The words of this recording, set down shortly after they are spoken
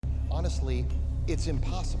honestly, it's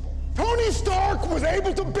impossible. Tony Stark was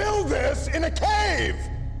able to build this in a cave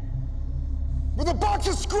with a box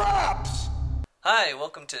of scraps. Hi,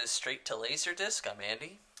 welcome to Straight to Laserdisc. I'm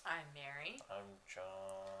Andy. I'm Mary. I'm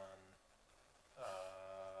John.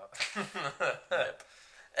 Yep.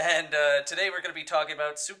 And today we're going to be talking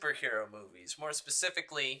about superhero movies. More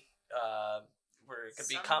specifically, we're going to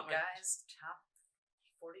be commenting. Guys, top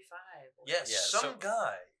 45. Yes, Yeah, some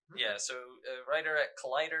guy. Yeah, so a writer at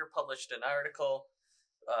Collider published an article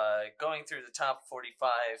going through the top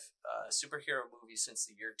 45 superhero movies since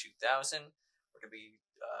the year 2000. We're going to be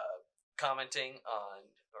commenting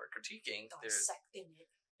on or critiquing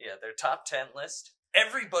their top 10 list.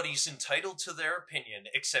 Everybody's entitled to their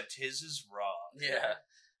opinion, except his is wrong. Yeah.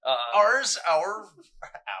 Ours, our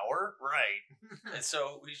right. And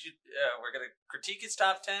so we're going to critique his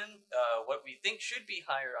top 10, what we think should be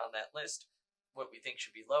higher on that list, what we think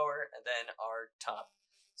should be lower, and then our top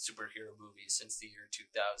superhero movies since the year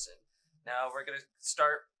 2000. Now we're going to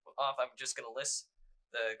start off, I'm just going to list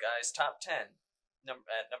the guys' top 10.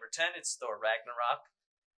 At number 10, it's Thor Ragnarok.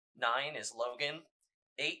 9 is Logan.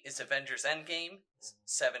 8 is Avengers Endgame.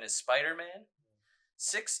 7 is Spider-Man.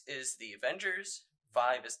 6 is The Avengers.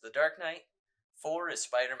 5 is The Dark Knight. 4 is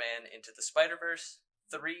Spider-Man Into the Spider-Verse.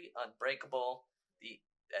 3, Unbreakable.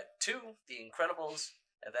 At 2, The Incredibles.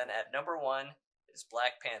 And then at number 1 is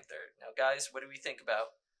Black Panther. Now, guys, what do we think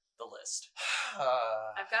about the list?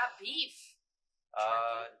 I've got beef.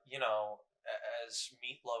 You know, as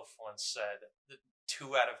Meatloaf once said,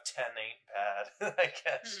 2 out of 10 ain't bad. I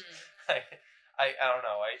guess. I don't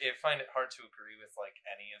know. I find it hard to agree with like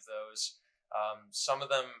any of those. Some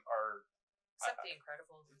of them are. Except The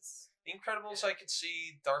Incredibles. The Incredibles, I could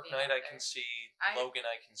see. Dark Knight, I can see. Logan,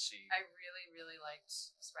 I can see. I really, really liked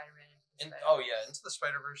Spider-Man. Oh yeah, Into the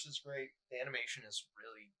Spider-Verse is great. The animation is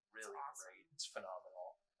really, really awesome. great. It's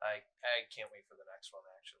phenomenal. I can't wait for the next one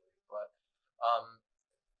actually. But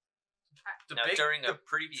during a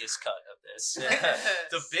previous cut of this,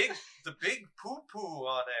 the big poo poo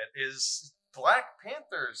on it is Black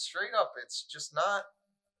Panther. Straight up, it's just not.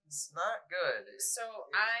 It's not good.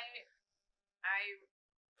 So I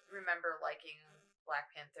remember liking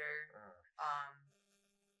Black Panther.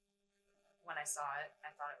 When I saw it, I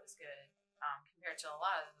thought it was good. Compared to a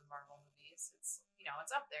lot of the Marvel movies, it's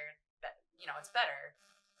it's up there. It's better.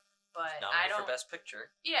 But I don't. For Best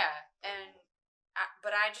Picture. Yeah,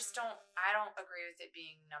 but I just don't. I don't agree with it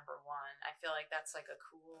being number 1. I feel like that's like a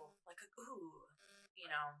cool,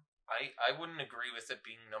 I wouldn't agree with it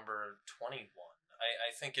being number 21.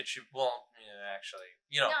 I think it should. Well, yeah, actually,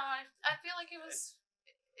 No, I feel like it was.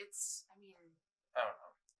 I mean. I don't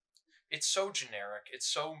know. It's so generic. It's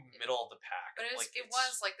so middle of the pack. But it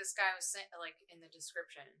was like this guy was saying, like in the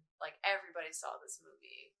description, like everybody saw this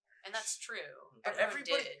movie, and that's true. But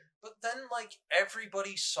everybody did. But then, like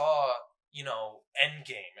everybody saw,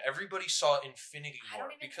 Endgame. Everybody saw Infinity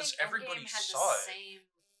War because everybody saw it.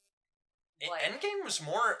 Endgame was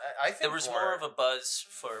more. I think there was more of a buzz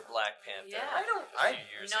for Black Panther. Yeah, I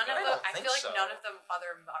feel like none of the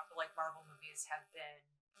other Marvel movies have been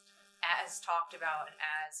as talked about and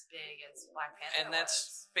as big as Black Panther. And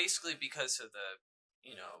that's basically because of the,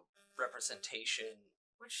 representation,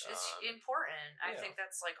 which is important. I think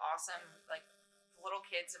that's like awesome. Like little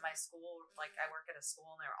kids in my school, like I work at a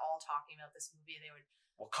school, and they're all talking about this movie.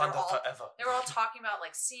 Wakanda forever. They were all talking about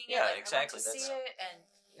like seeing it. Yeah, like, exactly. I want to see it, and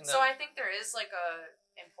so I think there is like a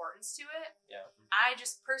importance to it. Yeah. I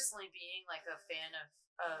just personally, being like a fan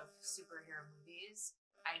of superhero movies,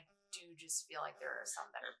 I do just feel like there are some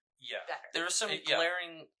that are better. There are some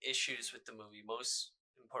glaring issues with the movie. Most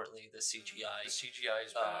importantly, the CGI. The CGI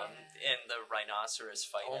is bad. And the rhinoceros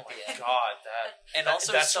fight at the end. God, that's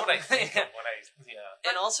what I think of when I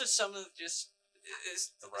And also some of the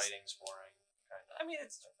writing's boring. Kind of. I mean, I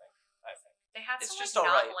think they have it's some just like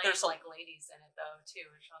alright. non-lame There's like ladies in it though too,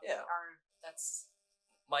 which that's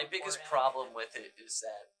my biggest problem with it is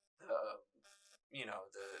that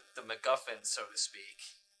the MacGuffin, so to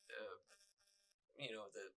speak.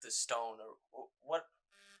 The stone or what?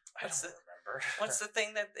 I don't remember. What's the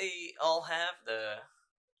thing that they all have? The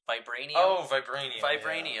vibranium. Oh, vibranium.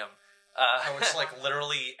 Vibranium. Yeah. It's like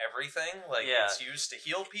literally everything. Like it's used to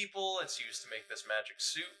heal people. It's used to make this magic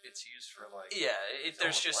suit. It's used for like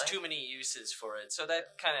there's just too many uses for it. So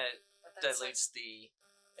that kind of dilutes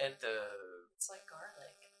It's like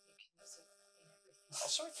garlic. You can use it in everything.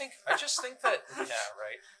 Also, I just think that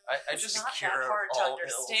right. I just not that hard to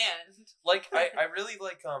understand. Ills. Like I really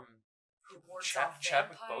like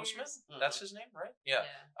Chadwick Boseman. Mm-hmm. That's his name, right? Yeah.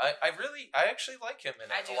 I actually like him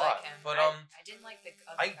in it I do a lot. like him. But I didn't like the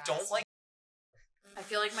other guys. don't like I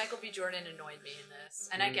feel like Michael B. Jordan annoyed me in this,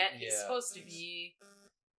 and I get he's yeah. supposed to be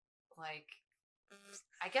like,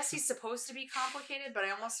 I guess he's supposed to be complicated, but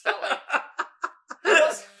I almost felt like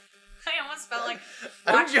I almost felt like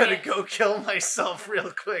I'm watching gonna it- go kill myself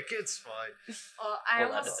real quick. It's fine. I We'll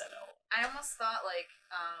edit almost that out. I almost thought like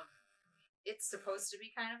it's supposed to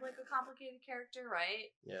be kind of like a complicated character, right?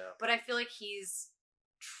 Yeah. But I feel like he's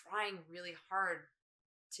trying really hard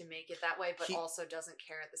to make it that way, but He- also doesn't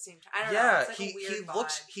care at the same time. I don't know. Yeah, It's like a weird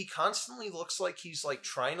vibe. he constantly looks like he's like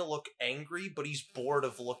trying to look angry, but he's bored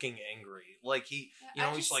of looking angry. Like Yeah,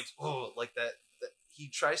 I he's just- like, oh, like that he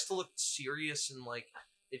tries to look serious and like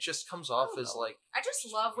it just comes off don't as know. like I just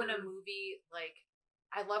It's love when a weird. movie like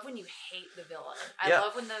I love when you hate the villain. I Yeah.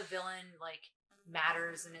 love when the villain like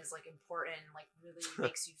matters and is like important, like really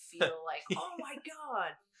makes you feel like, oh my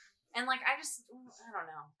god. And like I don't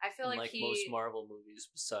know. I feel like Unlike he most Marvel movies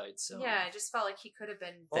besides yeah, I just felt like he could have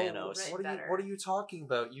been Thanos. written what are you better. what are you talking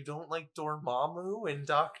about? You don't like Dormammu and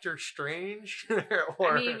Doctor Strange?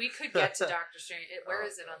 Or I mean, we could get to Doctor Strange. Where Oh,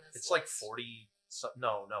 is it on this? It's like list? 40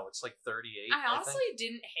 no, it's like 38. I honestly think.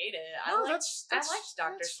 didn't hate it. No, I liked that's I liked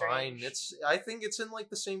Doctor that's Strange. fine. I think it's in like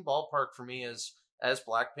the same ballpark for me as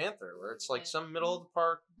Black Panther, where it's like Yeah. some middle of the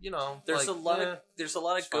park, you know. There's like, a lot eh. of it's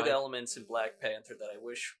good fine. elements in Black Panther that I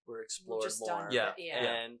wish were explored Just more. done. Yeah.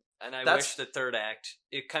 And I That's- wish the third act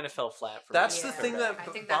it kind of fell flat for That's me. the Yeah. thing that I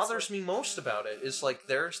think that's bothers what- me most about it is like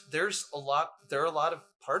there are a lot of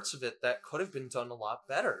parts of it that could have been done a lot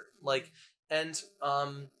better. Like and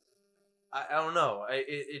I don't know.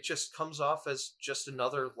 It just comes off as just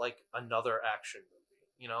another action movie,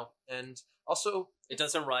 you know. And also, It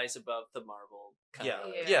doesn't rise above the Marvel kind yeah,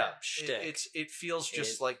 of yeah, shtick. it feels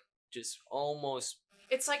just It- like just almost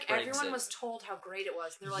It's like Brings everyone it. was told how great it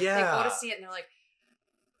was. And they're like, they Yeah. go to see it and they're like,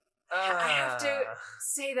 I have to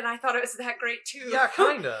say that I thought it was that great too. yeah,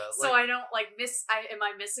 kind of. So I don't like am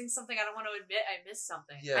I missing something? I don't want to admit I missed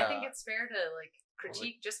something. I Yeah. think it's fair to like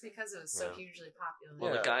critique just because it was so Yeah. hugely popular.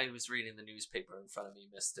 well, Yeah. the guy who was reading the newspaper in front of me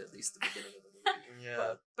missed at least the beginning of the movie.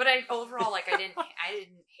 yeah. But I overall like I didn't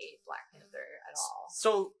hate Black Panther at all.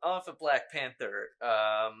 So off of Black Panther,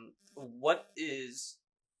 what is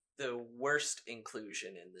the worst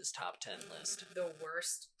inclusion in this top 10 list? The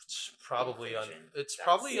worst. It's probably Inclusion. it's That's-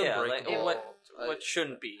 probably Yeah, like, Unbreakable. what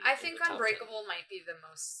shouldn't be? I in think the top 10? Unbreakable might be the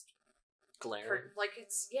most glaring. like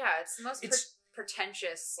it's the most It's-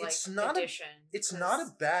 pretentious like it's not a- addition. It's 'cause- not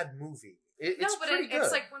a bad movie. It's no, but pretty good.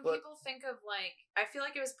 it's like when but- people think of like, I feel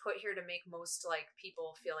like it was put here to make most like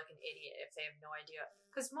people feel like an idiot if they have no idea,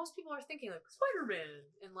 because most people are thinking like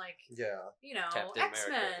Spider-Man and like yeah. you know Captain America,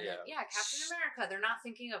 X-Men, yeah. and, yeah, Captain America. They're not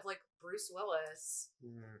thinking of like Bruce Willis,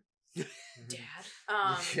 Dad,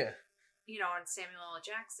 yeah. you know, and Samuel L.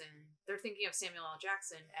 Jackson. They're thinking of Samuel L.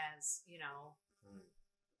 Jackson as you know Mm.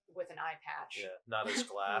 with an eye patch, Yeah, not as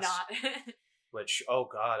Glass. not. Which, oh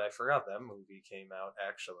god, I forgot that movie came out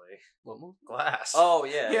actually. What movie? Glass. Oh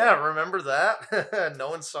yeah, yeah, remember that? No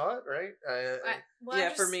one saw it, right? Well, yeah. I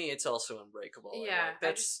For just- me, it's also Unbreakable. and, Yeah, like, I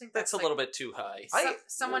that's just think that's that's, a little bit too high.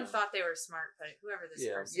 Someone yeah. thought they were smart, but whoever this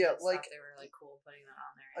Yeah. person Yeah, is like- thought they were like cool putting that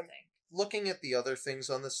on there. I I'm- think. Looking at the other things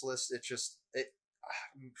on this list,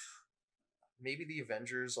 maybe the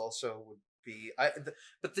Avengers also would be.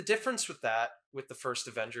 But the difference with the first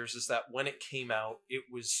Avengers, is that when it came out, it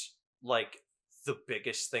was like the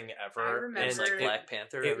biggest thing ever. I remember It's like it- Black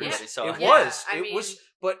Panther. it Everybody was. saw It it. Yeah, was. I It was. mean,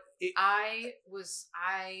 But it. I was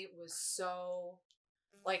so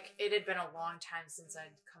like it had been a long time since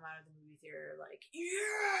I'd come out of the movie theater. Like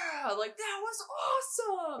like that was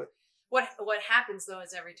awesome. What happens though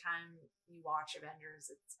is every time you watch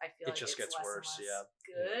Avengers, I feel It like just it's gets less worse, and yeah. less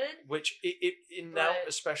good. Which now, But-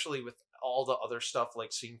 especially with all the other stuff,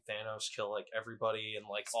 like seeing Thanos kill like everybody and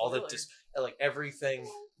like all the Spoilers. like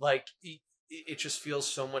everything, like it just feels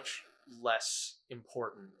so much less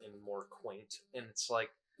important and more quaint. And it's like,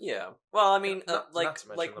 Yeah. Well, I mean, Not like to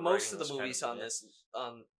mention like the most writing of the was kind movies of on meh. this,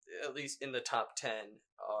 at least in the top 10,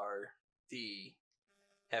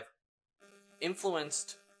 have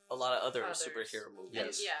influenced a lot of other Others. superhero movies. And,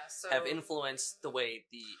 Yes. yeah, so Have influenced the way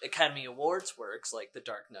the Academy Awards works, like The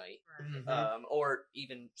Dark Knight, Right. or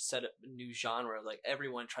even set up a new genre. Like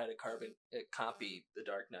everyone tried to copy The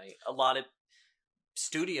Dark Knight. A lot of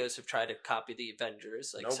studios have tried to copy the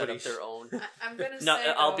Avengers, like set up Nobody's- their own. I'm gonna Not, say,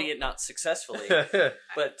 though, albeit not successfully. But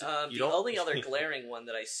You the don't- only other glaring one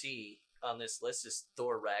that I see on this list is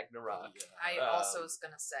Thor Ragnarok, I also was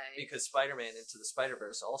gonna say because Spider-Man Into the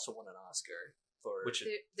Spider-Verse also won an Oscar for Which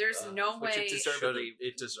there's no which way it deservedly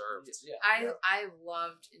it deserved. Yeah, I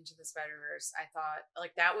loved Into the Spider-Verse. I thought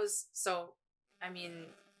like that was so. I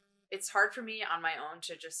mean, it's hard for me on my own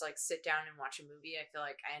to just like sit down and watch a movie. I feel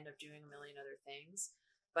like I end up doing a million other things.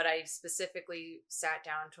 But I specifically sat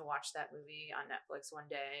down to watch that movie on Netflix one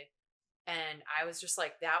day, and I was just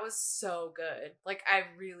like, that was so good. Like, I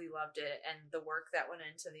really loved it, and the work that went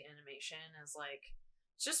into the animation is like,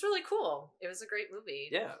 it's just really cool. It was a great movie.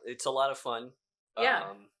 Yeah, it's a lot of fun.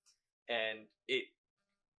 Yeah. And it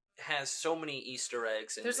has so many Easter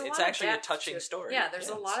eggs, and There's a it's lot of actually a depth touching to it. story. Yeah, there's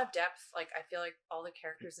a lot of depth. Like, I feel like all the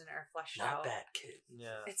characters in it are fleshed Not out. bad, kid.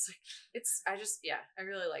 Yeah. It's like, I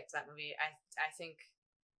really liked that movie. I think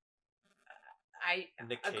I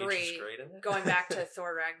Nick Cage agree. is great in it. Going back to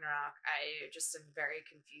Thor Ragnarok, I just am very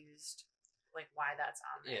confused, like, why that's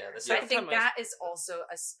on there. Yeah, the So I second think time I- that is also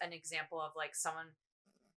an example of like someone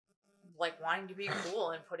like wanting to be cool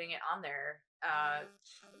and putting it on there.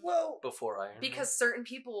 Well, Before Iron Man. Because certain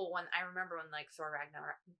people, when I remember when like Thor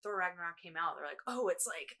Ragnarok came out, they're like, "Oh, it's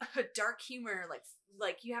like a dark humor,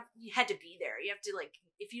 like you had to be there. You have to, like,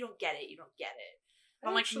 if you don't get it, you don't get it." But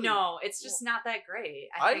I'm Actually, like, no, it's just not that great.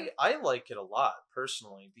 I like it a lot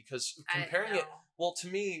personally because comparing it, know. well, to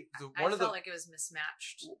me, I one of the felt like it was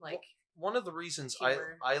mismatched. Like, one of the reasons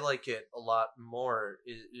humor. I like it a lot more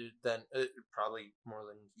than probably more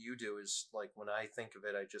than you do is like when I think of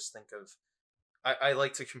it, I just think of I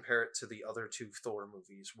like to compare it to the other two Thor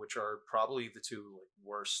movies, which are probably the two like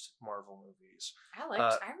worst Marvel movies. I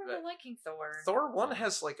remember liking Thor. Thor 1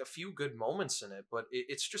 has like a few good moments in it, but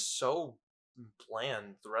it's just so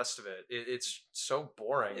bland. The rest of it, it's so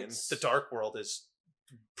boring. It's- And the Dark World is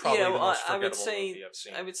probably the most I forgettable would say movie I've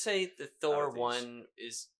seen. I would say the out Thor of these. one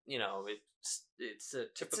is, it's a It's an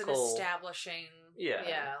typical. establishing. Yeah.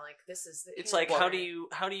 Like this is the. It's like character.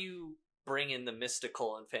 how do you bring in the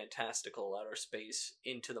mystical and fantastical outer space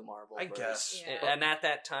into the Marvel? I guess. Yeah. And at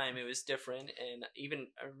that time, it was different. And even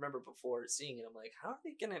I remember before seeing it, I'm like, how are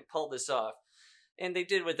they gonna pull this off? And they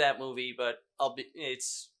did with that movie, but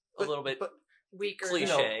it's a little bit. weaker cliche,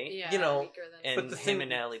 Than, yeah, you know, weaker than, and but the him thing- and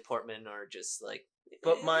Natalie Portman are just like.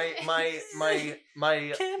 But my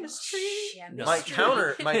chemistry. No. my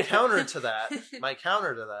counter to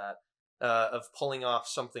that of pulling off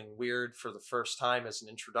something weird for the first time as an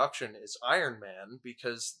introduction is Iron Man,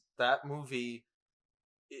 because that movie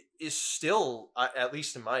is still, at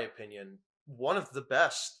least in my opinion, one of the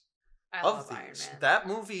best I of love these. Iron Man. That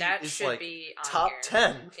movie That is should like be on top here.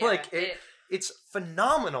 10. Yeah, Like it's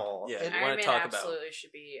phenomenal. Yeah. And- wanna Iron Man talk about- absolutely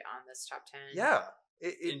should be on this top 10. yeah.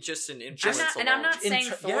 In just an I'm influence not, and alone. I'm not saying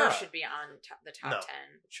Intro- Thor yeah. should be on the top No. 10.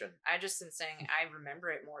 It shouldn't. I just am saying I remember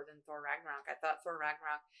it more than Thor Ragnarok. I thought Thor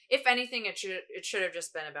Ragnarok, if anything, it should have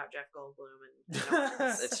just been about Jeff Goldblum and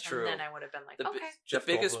That's true. And then I would have been like, The, okay. Jeff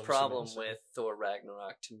the biggest Goldblum's problem amazing. with Thor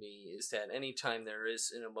Ragnarok to me is that anytime there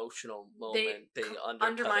is an emotional moment, they undercut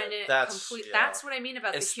undermine it That's- completely. yeah. That's what I mean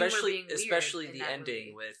about the Especially, humor being weird especially in the that ending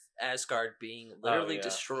movie. with Asgard being literally yeah.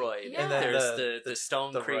 destroyed. Yeah. And then There's the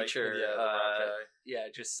stone The right- creature. yeah, the rock guy. yeah,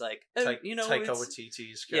 just like Tai- you know, Taika it's-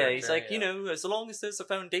 Waititi's yeah, character. he's like, you know, as long as there's a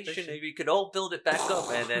foundation, we could all build it back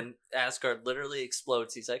up. And then Asgard literally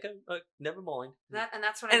explodes. He's like, never mind. And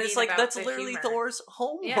that's what I And mean it's like about that's the literally humor. Thor's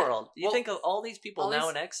home Yeah. world. You Well, think of all these people All now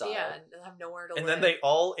these- in exile. Yeah, and they'll have nowhere to And live. then they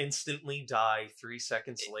all instantly die 3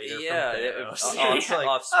 seconds later Yeah, from it- Thanos. off- It's like,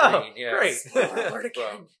 off screen, oh, yeah. great. Lord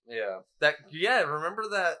again. Bro, yeah. Remember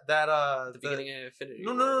that The beginning of Infinity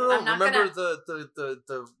No, War. no, no, no. I'm not Remember gonna-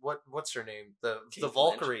 the what's her name? The Keith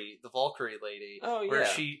Valkyrie, the Valkyrie lady. Oh, Where yeah.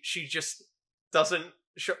 she just doesn't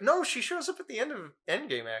show. No, she shows up at the end of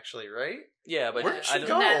Endgame actually, right? Yeah, but Where did she I don't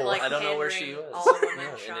go? know. Like, I don't know where she hand-ring was. all of them in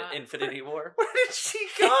No, shot. in Infinity War. Where did she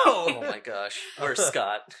go? Oh my gosh. Where's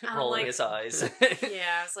Scott I'm rolling like- his eyes?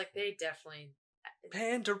 Yeah, I was like, they definitely.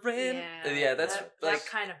 Pandarin. Yeah, Yeah, that's that like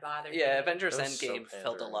kind of bothered yeah. me. Avengers That was so Endgame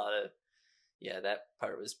felt a pandering. lot of. Yeah, that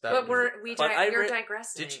part was. That But was- we're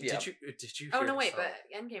digressing. Did you? Yeah. Did you? Oh hear no, the wait, song?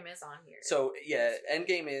 but Endgame is on here. So yeah,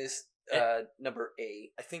 Endgame is number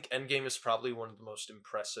 8. I think Endgame is probably one of the most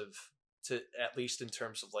impressive, to at least in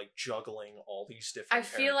terms of like juggling all these different. I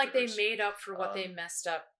feel like they characters. made up for what they Um, messed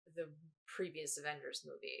up the previous Avengers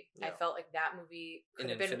movie. I Yeah. felt like that movie could In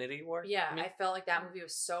have been. Infinity War. Yeah, I mean? I felt like that movie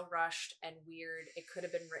was so rushed and weird. It could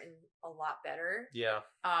have been written a lot better. Yeah,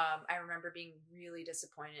 I remember being really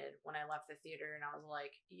disappointed when I left the theater, and I was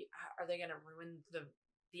like, "Are they gonna ruin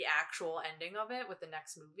the actual ending of it with the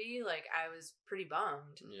next movie?" Like, I was pretty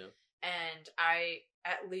bummed, Yeah. and I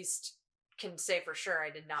at least can say for sure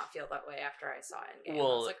I did not feel that way after I saw Endgame. I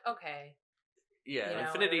Well, was like, okay, Yeah, You know,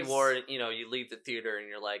 Infinity it was- War, you leave the theater and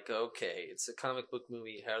you're like, okay, it's a comic book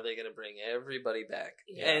movie. How are they going to bring everybody back?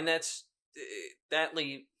 Yeah. And that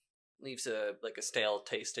leaves a stale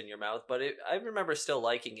taste in your mouth. But I remember still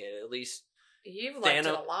liking it. At least you've liked it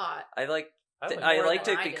a Thanos- lot. I I more liked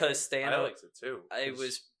than it I because did. Thanos. I liked it too. I 'cause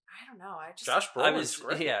was I don't know. I just Josh I Brolin's was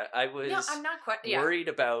great. yeah I was Yeah, I'm not quite. Yeah, worried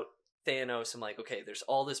about Thanos. I'm like, okay, there's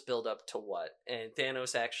all this build up to what, and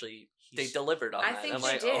Thanos actually they He's- delivered on I that. think I'm they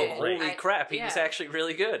like, did. oh, holy I- crap, he was yeah. actually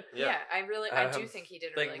really good, yeah. I do Um, think he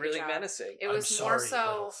did a like really, really good job. menacing. It I'm was sorry, more so.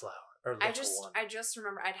 Little Flower, or I Little One. just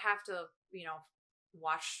remember I'd have to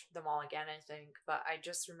watch them all again. I think, but I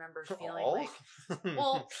just remember feeling All? like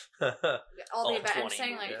all All the I'm 20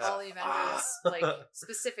 saying like movies. all the Avengers, like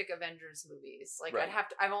specific Avengers movies. Like Right.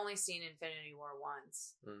 I've only seen Infinity War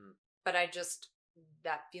once, Mm. but I just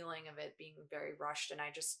that feeling of it being very rushed, and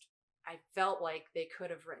I felt like they could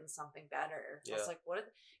have written something better. I was Yeah. like,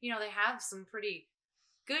 what? They have some pretty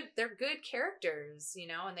good. They're good characters,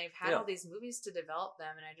 and they've had Yeah. all these movies to develop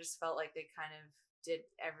them, and I just felt like they kind of did.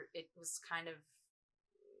 It was kind of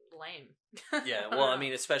lame. Yeah, well, I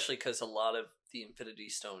mean, especially because a lot of the Infinity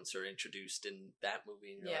Stones are introduced in that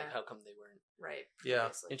movie, and you're Yeah. like, how come they weren't right. Yeah.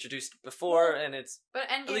 previously. introduced before? And it's But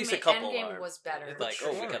Endgame, least a couple Endgame are. was better. It's like, for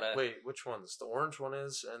oh, we sure. gotta- Wait, which ones? The orange one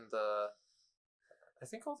is, and I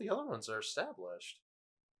think all the other ones are established.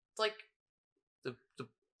 like The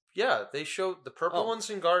yeah, they showed the purple Oh. ones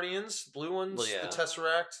in Guardians, the blue ones, Well, yeah. the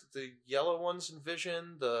Tesseract, the yellow ones in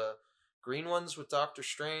Vision, the green ones with Doctor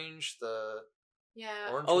Strange, the yeah,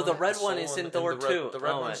 orange Oh, one the with red the one soul is and- in and Thor the red, too. The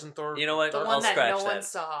red Oh, one's in Thor. you know what? the Dark one I'll that scratch no one that.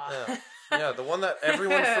 saw. Yeah. Yeah, the one that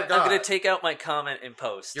everyone forgot. I'm gonna take out my comment in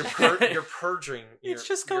post. You're purging. It's You're,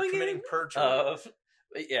 just you're going committing in. perjury.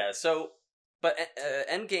 But yeah. So, but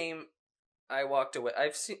Endgame, I walked away.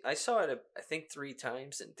 I saw it. I think 3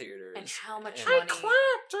 times in theaters. And how much And- money? I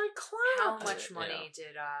clapped. How much Yeah. money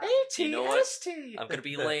did You know what? ATST. I'm gonna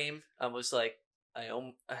be lame. I was like, I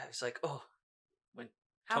was like, oh, when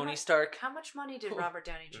how Tony much, Stark. How much money did Oh. Robert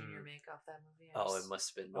Downey Jr. make off that movie? Oh, it must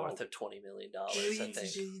have been north of $20 million. I Billions think.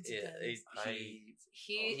 and billions of Yeah, dollars. he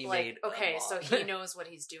He made a okay, lot. so he knows what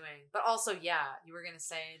he's doing. But also, yeah, you were gonna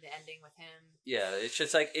say the ending with him. yeah. It's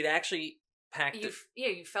just like it actually packed.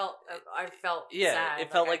 You felt. I felt. Yeah, sad.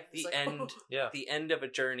 it felt I like was the end. Yeah. The end of a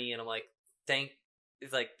journey, and I'm like,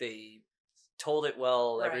 it's like they told it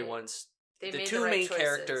well. Right. Everyone's They the made 2 the right main choices.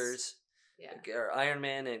 characters Yeah. are Iron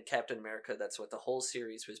Man and Captain America. That's what the whole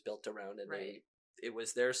series was built around, and Right. it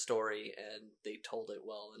was their story, and they told it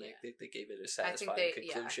well, and Yeah. they gave it a I think satisfying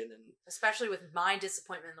conclusion, and Especially with my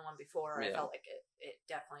disappointment in the one before, I Yeah. felt like it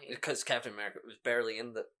definitely. because Captain America was barely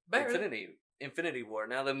in the Barely. Infinity War.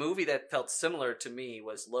 Now the movie that felt similar to me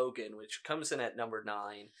was Logan, which comes in at number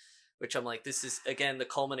 9, which I'm like, this is again the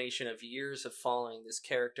culmination of years of following this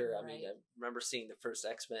character. I mean, Right. I remember seeing the first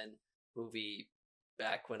X-Men movie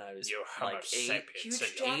back when I was You Homo like sapiens Huge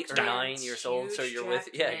and your 8 or Jackman. 9 years old. So Huge you're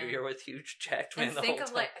with Jackman. you're with huge Jackman And the think whole of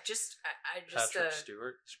time. like I just Patrick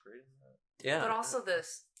Stewart is great in that. yeah, but also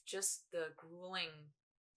just the grueling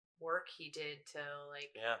work he did to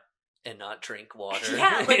like Yeah. and not drink water.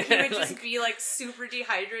 yeah, like he would just Like, be like super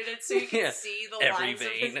dehydrated, so you could Yeah. see the every lines of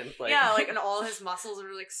vein his, and like yeah, like and all his muscles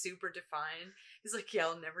are like super defined. He's like, yeah,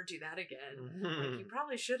 I'll never do that again. Like, you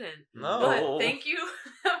probably shouldn't. No. But thank you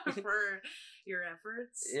for your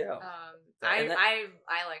efforts. Yeah. I And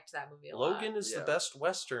I liked that movie a lot. Logan is Yeah. the best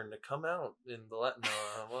Western to come out in the Latin.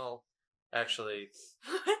 Well, actually,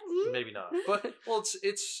 maybe not. But well,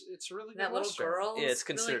 it's a really good That little Western. girl. Yeah, it's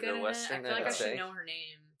considered a Western, I feel like I I'd should say. know her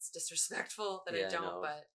name. It's disrespectful that Yeah, I I don't, know.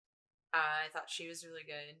 but I thought she was really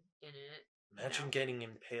good in it. Imagine getting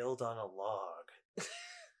impaled on a log.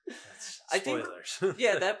 That's I think- spoilers.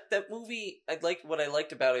 yeah, that movie. What I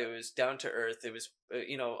liked about it was down to earth. It was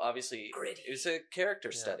obviously Gritty. it was a character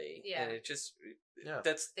Yeah. study. Yeah. and it just Yeah.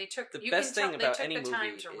 that's They took the you best can thing tell, they about took any the movie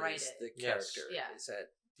time to write is it. the Yes. character. Yeah. Is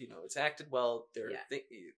that it's acted well. There are Yeah.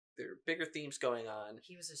 there are bigger themes going on.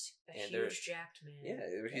 He was a And they're- huge jacked man.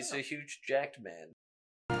 Yeah, he's Yeah. a huge jacked man.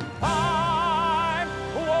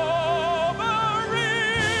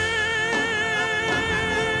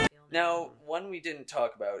 Now, one we didn't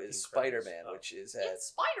talk about is Incredibles. Spider-Man, Oh. which is at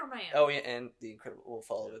It's Spider-Man. oh yeah, and the Incredible. We'll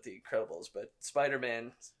follow with the Incredibles, but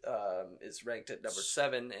Spider-Man is ranked at number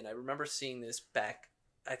 7, and I remember seeing this back.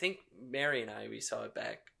 I think Mary and we saw it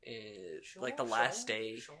back in Sure, like the last sure,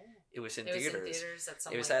 day. sure. It was in It was theaters. in theaters at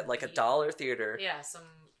some. It was like, at like weed- $1 theater. Yeah, some.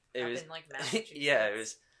 It up was in like Massachusetts. yeah,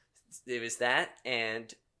 it was that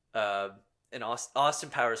and an Austin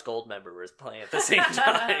Powers Gold member was playing at the same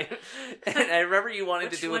time. And I remember you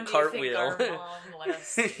wanted Which to do one a do you think cartwheel. our mom let us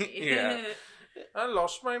see? Yeah. I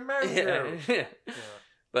lost my mango. yeah. Yeah.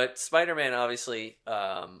 But Spider-Man obviously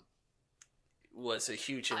was a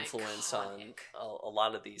huge influence on Iconic. a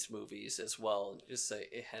lot of these movies as well. Just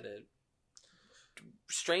it had a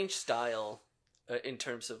strange style in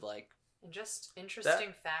terms of like And just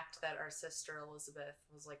interesting fact that our sister Elizabeth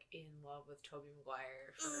was like in love with Tobey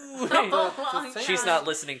Maguire. For a long thing- She's time. not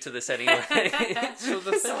listening to this anyway.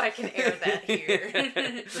 So I can air that here.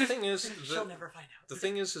 The thing is, She'll never find out. the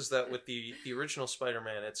thing is that with the original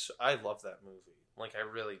Spider-Man, I love that movie. Like, I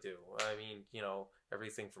really do. I mean, you know,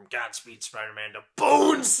 everything from Godspeed Spider-Man to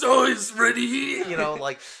Bonesaw is ready. You know,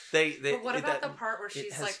 like they. But what about that the part where it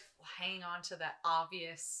she's has- like hanging on to that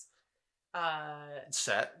obvious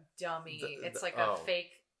set? dummy? The- It's like oh. a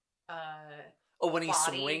fake Oh, when he's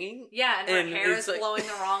body. swinging? Yeah, and her And hair it's is like- blowing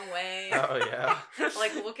the wrong way. Oh yeah.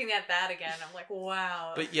 Like looking at that again, I'm like,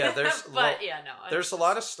 wow. But yeah, there's but yeah, no. There's a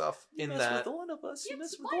lot of stuff You in mess that. with one of us, you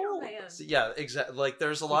It's mess with all of Spider-Man. us. Yeah, exactly. Like,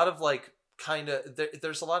 there's a lot of like kind of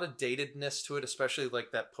there's a lot of datedness to it, especially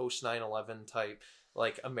like that post 9/11 type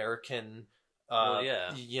like American. Well,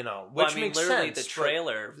 yeah. You know, Well, which I mean, makes literally, sense. the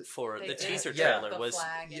trailer for They the did. teaser Yeah. trailer The was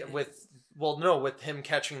flag But, yeah, and- with with him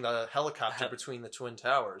catching the helicopter between the twin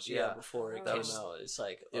towers. Yeah, before it That came was- out. It's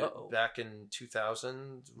like, back in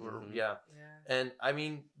 2000. Mhm. Yeah, Yeah. and I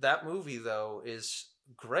mean that movie though is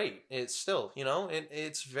great. It's still, you know,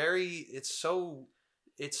 it's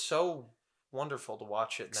so wonderful to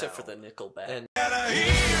watch it. except now. for the Nickelback. And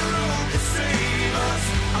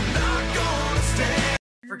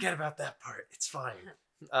forget about that part. It's fine.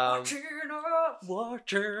 Watching us.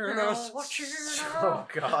 Watching us. Watching Oh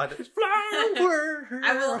God.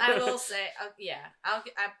 I will say, yeah.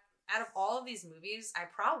 Out of all of these movies, I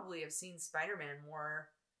probably have seen Spider-Man more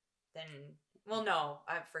than. Well, no,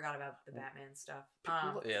 I forgot about the Batman stuff.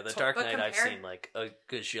 Yeah, The So- Dark but Knight I've compared- seen like a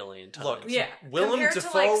gajillion times. Look, Yeah, Willem compared to,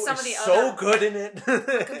 Dafoe like, some of is the so other- good in it.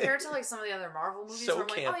 Compared to like some of the other Marvel movies, So where I'm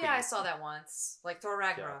like, oh campy. yeah, I saw that once. Like Thor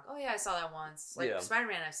Ragnarok. Oh yeah, I saw that once. Like Yeah.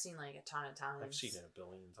 Spider-Man, I've seen like a ton of times. I've seen it a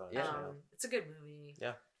billion times. Yeah. It's a good movie.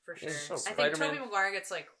 Yeah. For sure. It's so I good. think Spider-Man- Tobey Maguire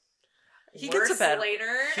gets like He worse gets a bad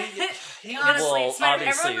later. he- Honestly, well,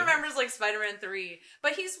 obviously- everyone remembers like Spider-Man 3,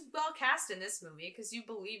 but he's well cast in this movie because you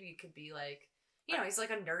believe he could be like, you know, he's like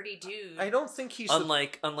a nerdy dude. I don't think he's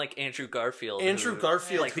unlike Andrew Garfield. Andrew who-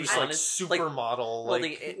 Garfield, like, who's the like honest- supermodel. Well,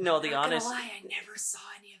 like the Not honest. gonna lie, I never saw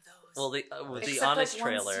any of those. Well, the Except, honest like,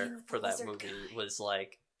 one scene trailer with for the that lizard movie guy. was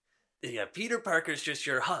like, yeah, Peter Parker's just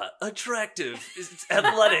your hot, attractive,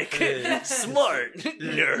 athletic, Yeah. smart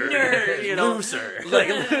nerd, you know, Loser. like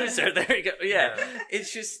loser. There you go. Yeah, Yeah.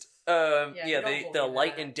 it's just you yeah, don't the believe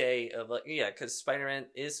light that. and day of like because Spider-Man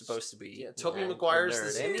is supposed to be Tobey a Maguire's nerd,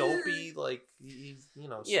 this and- dopey, like you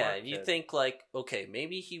know. yeah, smart you kid. think like okay,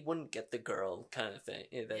 maybe he wouldn't get the girl kind of thing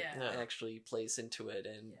that Yeah. actually plays into it,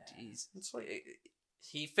 and Yeah. It's like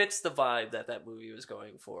he fits the vibe that movie was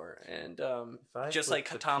going for, and Vibe just with like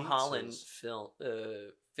the Tom Holland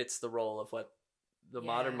pizzas. fits the role of what the Yeah.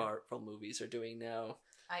 modern Marvel movies are doing now.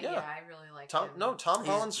 Yeah. I really like Tom. him. No, Tom He's-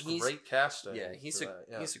 Holland's he's- great casting. Yeah, he's for a that,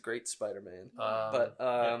 yeah. he's a great Spider-Man. But But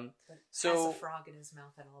But so- has a frog in his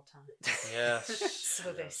mouth at all times. yes.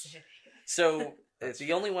 So they yes. say. so That's the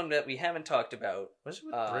fair. only one that we haven't talked about. What's it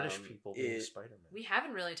with British Um, people being it- Spider-Man? We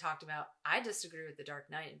haven't really talked about. I disagree with The Dark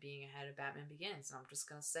Knight being ahead of Batman Begins, and I'm just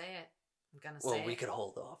gonna say it. I'm gonna say Well, it. we could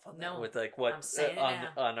hold off on that No, with like what I'm saying it on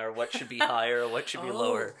now. on our what should be higher or what should be Oh,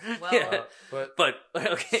 lower. well, Yeah. But But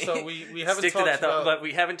okay, so we haven't stick to talked that. about But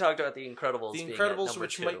we haven't talked about the Incredibles. The being at Incredibles, number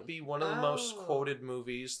which 2. might be one of the most Oh. quoted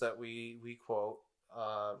movies that we quote.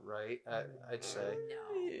 Right? I'd say.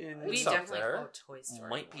 no. In- We It's up definitely there. quote Toy Story.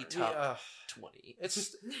 Might be more. top. Yeah, 20.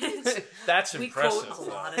 it's that's we impressive. quote a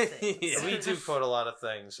though. lot of things. Yeah. We do quote a lot of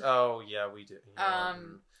things. Oh yeah, we do.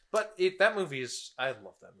 But that movie is. I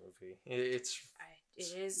love that movie. It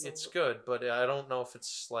is. It's good, but I don't know if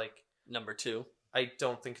it's like. Number 2. I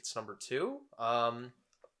don't think it's number 2.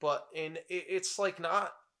 But it's like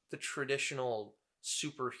not the traditional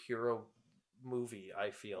superhero movie.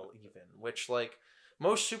 I feel even, which like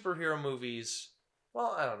most superhero movies.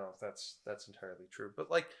 Well, I don't know if that's entirely true, but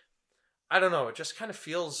like I don't know. It just kind of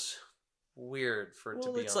feels weird for it to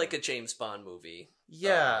Well, be. it's on- like a James Bond movie.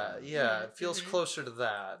 yeah, um, yeah. It feels mhm. closer to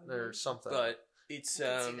that or something. But it's I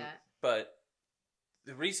can see that. but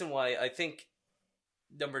the reason why I think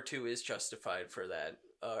number 2 is justified for that,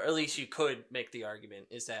 or at least you could make the argument,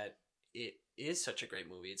 is that it is such a great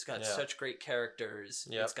movie. It's got Yeah. such great characters.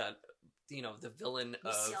 Yep. It's got the villain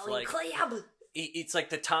of Silly like Club. it's like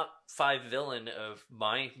the top 5 villain of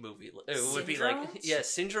my movie. It would be Syndrome? like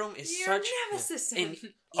Syndrome is Your such nemesis. an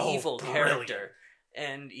Oh, evil brilliant. character,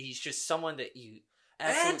 and he's just someone that you and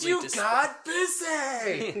absolutely you despise. got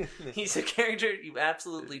busy. He's a character you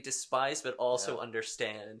absolutely despise, but also Yeah.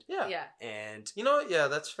 understand. yeah. Yeah. And You know what? Yeah,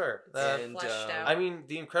 that's fair. and fleshed out. I mean,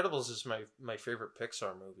 The Incredibles is my favorite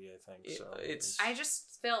Pixar movie. I think It- so. it's- I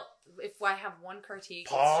just felt if I have one critique,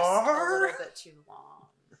 it's just Par? a little bit too long.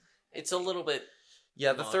 It's a little bit.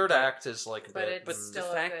 Yeah, the No, third but- act is like a But bit. it's the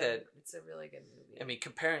still fact a good, that- it's a really good movie. I mean,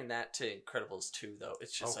 comparing that to Incredibles 2, though,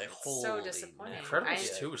 it's just Oh, like it's holy so disappointing. man.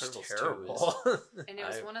 Incredibles I- 2 is Incredibles 2 terrible. and it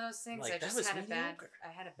was I- one of those things. like, I that just was had a bad. mediocre. I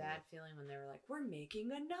had a bad feeling when they were like, "We're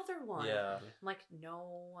making another one." Yeah. I'm like,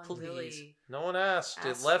 no one Please. really. No one asked. It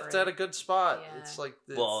Asked left for at it. a good spot. Yeah. It's like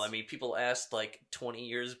Well, I mean, people asked like 20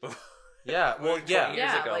 years before. yeah, well, 20 yeah. years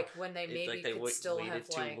Yeah, ago. like when they It's maybe like they could still waited have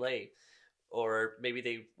too like. late, or maybe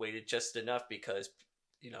they waited just enough because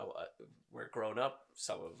we're grown up.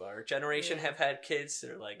 Some of our generation Yeah. have had kids.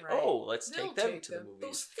 They're like, Right. oh, let's They'll take them take to the them. movies.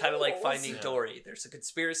 Those Kind of like fools. Finding Yeah. Dory. There's a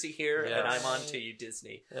conspiracy here, Yeah. and I'm on Right. to you,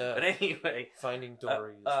 Disney. Yeah. But anyway, Finding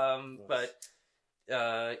Dory. is-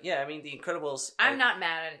 yeah, I mean, The Incredibles. I'm not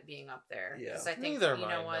mad at it being up there Yeah. because I think Neither you am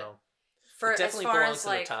know I, what. no. For It as definitely far belongs as in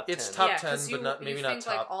like the top It's 10. top yeah, 10, 'cause but not maybe you not think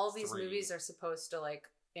like top all these 3. movies are supposed to like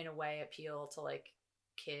in a way appeal to like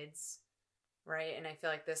kids, right? And I feel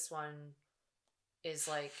like this one is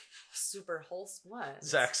like super wholesome. What?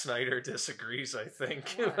 Zack Snyder disagrees, I think.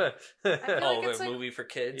 What? I feel Oh, like it's a like- movie for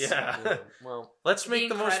kids. Yeah. Well, Let's The make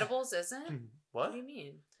the most. Incredibles isn't? What What? do you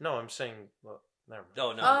mean? No, I'm saying. Well, never mind.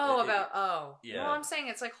 no, no. Oh, it- about oh. yeah. Well, I'm saying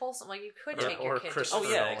it's like wholesome. Like you could Or- take your or kid to Christopher Oh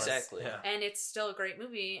see yeah, Nolan. this. exactly. Yeah. And it's still a great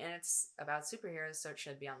movie, and it's about superheroes, so it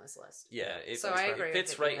should be on this list. Yeah, it, So it's- I agree it with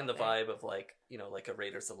fits it right being in the up there. vibe of like like a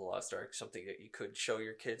Raiders of the Lost Ark, something that you could show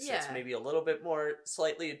your kids. That's Yeah. maybe a little bit more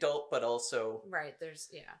slightly adult, but also Right? There's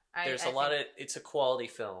there's a lot of. It's a quality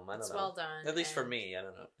film. I don't it's know. well done. At least for and- me, I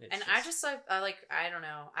don't know. It's And I just like I don't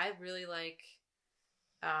know. I really like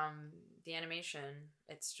the animation.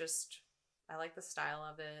 It's just I like the style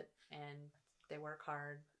of it, and they work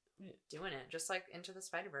hard doing it. Just like Into the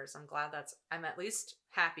Spider-Verse. I'm glad I'm at least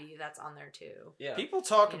happy that's on there too. yeah. People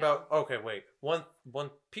talk You about. Okay, wait. One.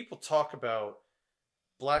 People talk about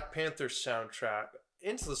Black Panther's soundtrack.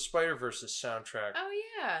 Into the Spider-Verse's soundtrack Oh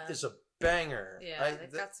yeah. is a banger. Yeah,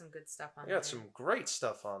 they've got some good stuff on They there. got some great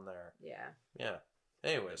stuff on there. Yeah. Yeah.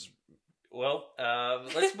 Anyways, Well,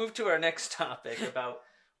 let's move to our next topic about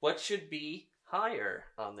what should be higher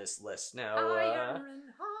on this list. Now, Higher and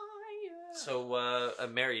higher. so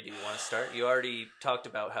Mary, do you want to start? You already talked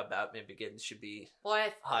about how Batman Begins should be Well,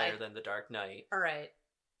 higher than The Dark Knight. All right.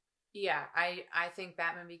 Yeah, I think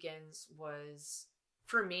Batman Begins was,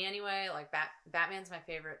 for me anyway, like Batman's my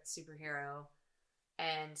favorite superhero,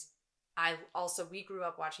 and we grew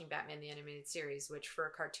up watching Batman the Animated Series, which for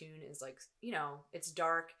a cartoon is like it's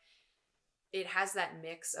dark. It has that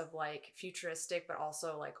mix of like futuristic, but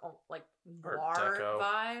also like Art noir Deco.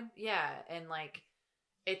 vibe. Yeah, and like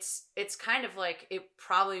it's kind of like it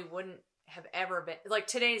probably wouldn't have ever been like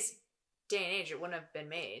today's day and age. It wouldn't have been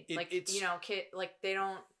made. They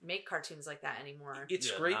don't make cartoons like that anymore. it's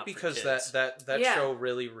Yeah, great not for because kids. that Yeah. show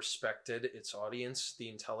really respected its audience, the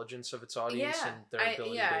intelligence of its audience, Yeah, and their I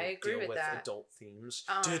ability agree to deal with with that. adult themes.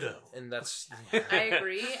 And that's I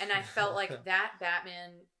agree, and I felt like that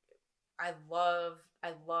Batman. I love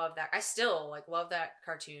that. I still love that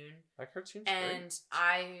cartoon, that cartoon's and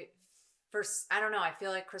great. I don't know. I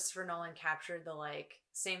feel like Christopher Nolan captured the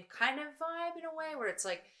same kind of vibe in a way where it's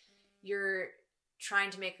like you're trying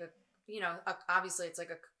to make obviously it's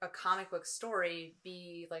like a comic book story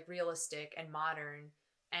be like realistic and modern,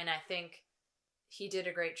 and I think he did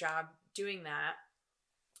a great job doing that.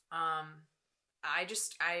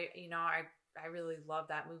 I really love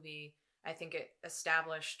that movie. I think it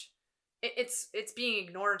established. It's being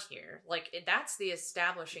ignored here. That's the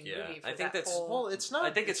establishing Yeah, movie for I think that that's- whole. Well, it's not.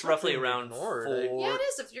 I think it's not roughly being around ignored. 4. Yeah, it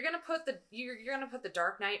is. If you're gonna put the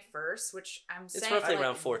Dark Knight first, which I'm It's saying roughly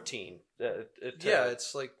around 14. Yeah,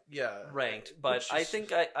 it's like ranked, but which I is-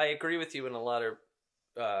 think I agree with you in a lot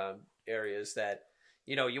of areas that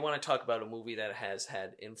you want to talk about a movie that has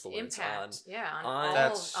had influence impact. on on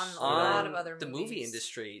That's- a on lot of other the movies. movie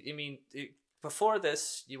industry. I mean, before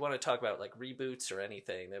this, you want to talk about reboots or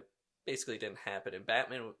anything that basically didn't happen, and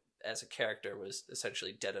Batman as a character was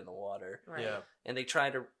essentially dead in the water. Right. Yeah. And they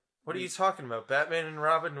tried to What are you talking about? Batman and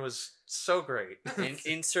Robin was so great.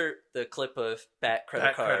 insert the clip of Bat credit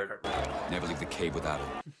That card. Never leave the cave without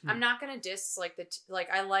it. I'm not gonna diss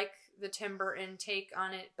I like the Tim Burton take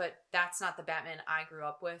on it, but that's not the Batman I grew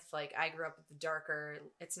up with. I grew up with the darker.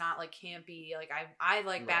 It's not campy. I like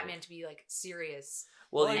Right. Batman to be serious.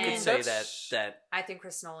 Well, Well, you could and say that's- that I think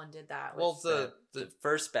Chris Nolan did that. Well, with- the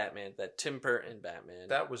first Batman, that Tim Burton Batman,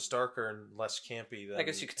 that was darker and less campy than I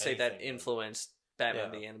guess you could say that anything. influenced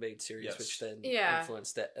Batman Yeah. the Animated Series, Yes. which then Yeah.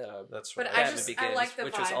 influenced that. That's But right. I Batman just- Begins, like the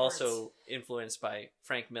which was vibe also influenced by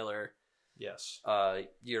Frank Miller, yes.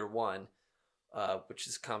 Year One, which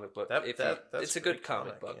is a comic book. That's it's a good great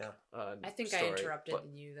comic book. yeah. I think story, I interrupted but-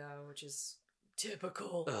 you though, which is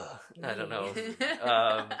Typical. I don't know. Me.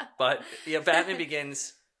 But yeah, Batman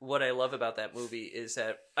Begins. What I love about that movie is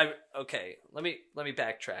that let me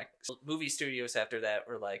backtrack. So movie studios after that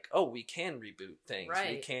were like, oh, we can reboot things. We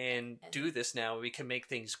Right. can do this now. We can make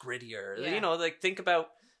things grittier. Yeah. You know, like think about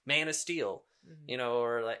Man of Steel. Mhm. You know,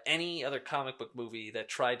 or like any other comic book movie that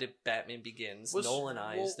tried to Batman Begins,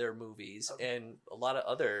 Nolanized their movies, and a lot of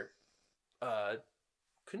other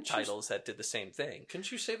Couldn't titles that did the same thing.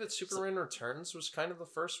 Couldn't you say that Superman Returns was kind of the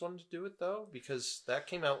first one to do it though? Because that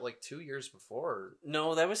came out like 2 years before.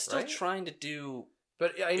 No, that was still Right? trying to do.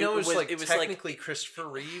 But I know it was like like- technically Christopher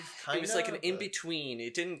Reeve. Kind It was like an in between.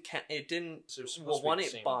 It didn't. It didn't. So it was supposed Well, to be one, the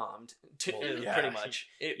it same. bombed. Well, yeah, pretty much.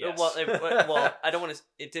 yes. Well, I don't want to.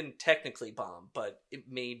 It didn't technically bomb, but it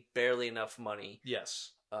made barely enough money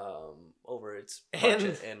Yes. over its And-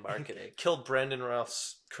 budget and marketing. Killed Brandon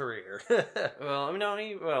Routh's career. Well, I mean, no,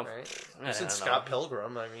 Right? I He's in don't Scott know.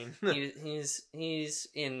 Pilgrim. I mean. He's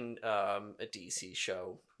in a DC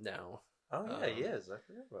show now. Oh yeah, he is. I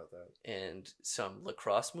forgot about that. And some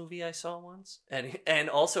lacrosse movie I saw once, and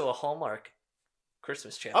also a Hallmark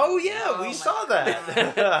Christmas Channel. Oh movie. yeah, Oh we my saw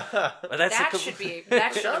that. But that's that a should be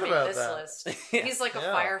Forgot this that. list. Yeah. He's like a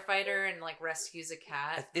Yeah. firefighter and like rescues a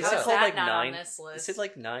cat. Is How it is called that like not nine? on this list? Is it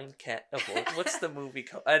like 9 cat? Oh, what's the movie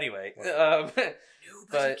called? Anyway, but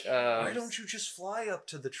Why don't you just fly up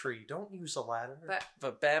to the tree? Don't use a ladder.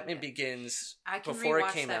 But Batman Begins I can before it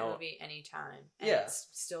rewatch came that out. movie anytime. And Yeah. it's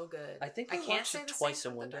still good. I think I can't watched say it the twice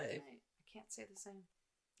same in for one The Dark day. Knight. I can't say the same.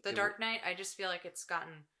 The It Dark Knight, I just feel like it's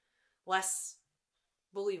gotten less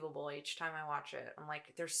believable each time I watch it. I'm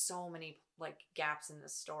like, there's so many like gaps in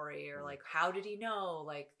this story, or like, how did he know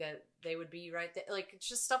like that they would be right there? Like, it's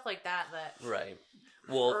just stuff like that. Right.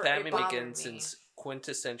 Well, Or it Batman bothered Begins, me. since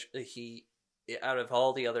quintessentially out of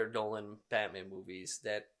all the other Nolan Batman movies,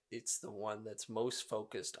 that it's the one that's most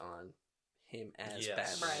focused on him as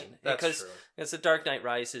Yes. Batman. Right. That's Because true. as The Dark Knight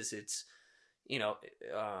Rises, it's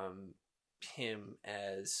him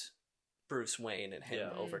as Bruce Wayne and him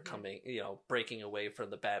Yeah. overcoming, breaking away from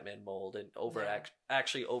the Batman mold and Yeah.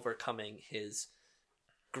 actually overcoming his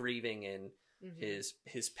grieving and Mhm.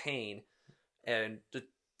 his pain. And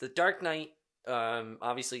the Dark Knight,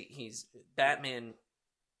 obviously he's Batman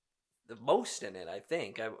the most in it, I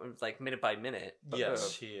think. Like minute by minute.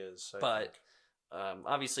 Yes, he is. I but think.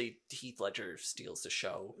 obviously Heath Ledger steals the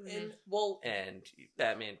show. And, well, And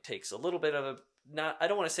Batman takes a little bit of I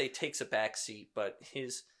don't want to say takes a back seat, but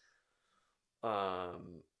his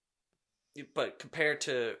but compared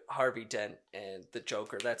to Harvey Dent and the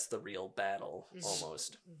Joker, that's the real battle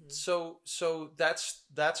almost. Mhm. so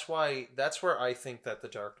that's where I think that The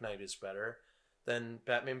Dark Knight is better than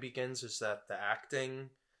Batman Begins. Is that the acting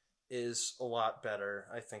is a lot better,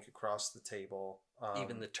 I think, across the table.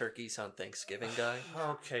 Even the turkeys on Thanksgiving guy.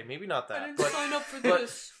 Okay, maybe not that, I didn't but sign up for but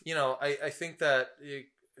this. I think that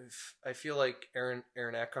I feel like Aaron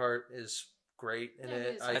Eckhart is great in Yeah, he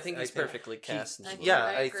it. is. I think he's perfectly cast. in the movie. Yeah,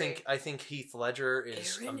 I I agree. think Heath Ledger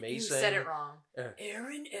is Aaron, amazing. You said it wrong. Yeah.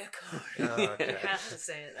 Aaron Eckhart. Oh, okay. You have to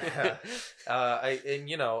say it. That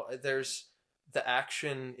Yeah. There's the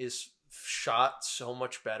action is shot so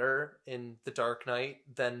much better in The Dark Knight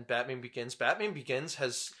than Batman Begins. Batman Begins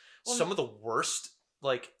has some of the worst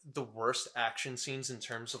action scenes in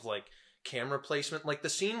terms of like camera placement. Like the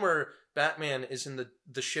scene where Batman is in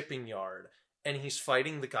the shipping yard and he's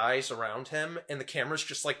fighting the guys around him and the camera's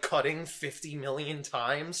just like cutting 50 million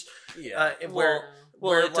times. Yeah. Where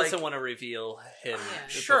Well, it like, doesn't want to reveal him Yeah.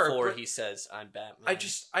 Sure, before but he says, "I'm Batman." I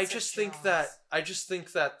just think Jaws.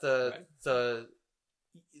 that the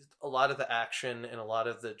a lot of the action and a lot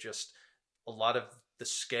of the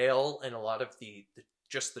scale and a lot of the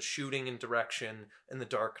shooting and direction in The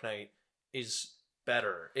Dark Knight is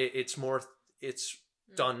better. It's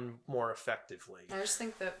done more effectively. I just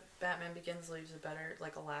think that Batman Begins leaves a better,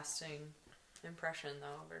 like, a lasting impression,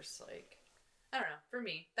 though, versus, like, I don't know. For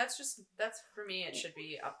me, for me, it should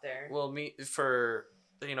be up there. Well,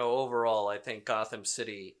 overall, I think Gotham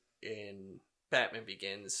City in Batman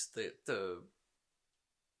Begins, the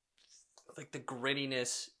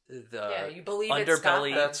grittiness, you believe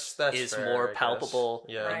underbelly it's Gotham. That's is fair, more I guess. palpable,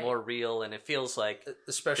 Yeah. and Right. more real, and it feels like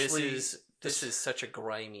Especially this is such a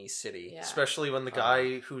grimy city. Yeah. Especially when the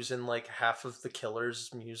guy who's in like half of the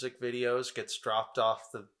Killer's music videos gets dropped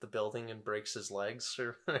off the building and breaks his legs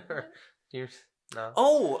or whatever.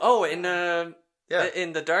 No. In Yeah.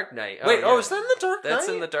 in the Dark Knight. Wait, yeah. is that in the Dark Knight? That's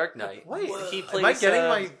in the Dark Knight. Wait, he am plays. I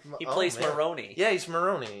getting he oh, plays man. Maroni. Yeah, he's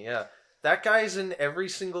Maroni. Yeah, that guy's in every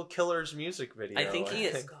single Killer's music video. I think he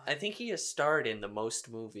is. think. I think he has starred in the most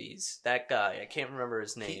movies. That guy, I can't remember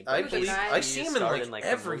his name. I but believe he I has see him in starred like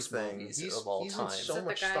the most everything. movies He's of all in time. so Is it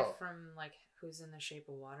much the guy stuff. from, like, who's in The Shape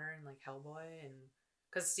of Water and like Hellboy, and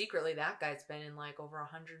because secretly that guy's been in like over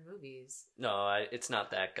 100 movies. No, it's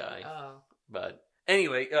not that guy. Oh, But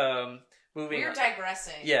anyway, moving. we're on.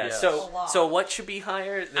 digressing. Yeah. Yes. So what should be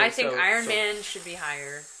higher? I think So- Iron so- Man should be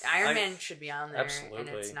higher. Iron Man should be on there, and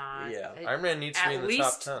Absolutely. it's not. Yeah. Iron Man needs to be At in the top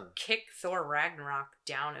least 10. kick Thor Ragnarok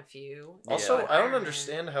down a few. Also, Yeah. I don't Iron Man.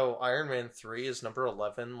 understand how Iron Man 3 is number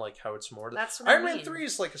 11, like how it's more. That's what I Iron Man mean. 3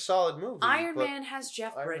 is like a solid movie. Iron but Man has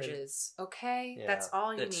Jeff Iron Man- Bridges. Okay, Yeah. that's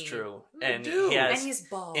all you That's need. true. You And do. he has And he's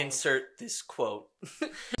bald. insert this quote.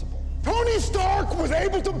 Tony Stark was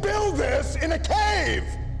able to build this in a cave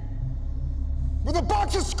with a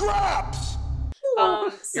box of scraps.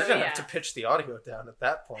 So, You're gonna yeah. have to pitch the audio down at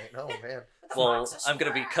that point. Oh man. Well, I'm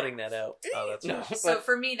gonna be cutting that out. Oh, that's No. So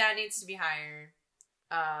for me, that needs to be higher.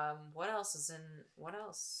 What else is in? What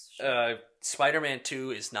else? Spider-Man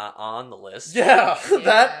 2 is not on the list. Yeah,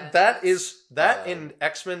 Yeah, that is that Um, in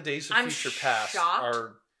X-Men Days of I'm Future Past shocked.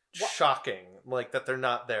 are shocking. Like that they're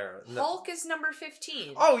not there. No- Hulk is number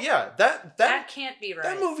 15. Oh yeah, that that can't be right.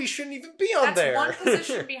 that movie shouldn't even be on That's there. one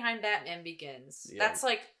position behind Batman Begins. Yeah. That's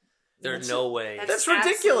like There's no way. That's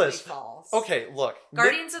absolutely ridiculous. False. Okay, look.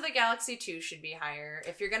 Guardians of the Galaxy 2 should be higher.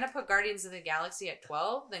 If you're gonna put Guardians of the Galaxy at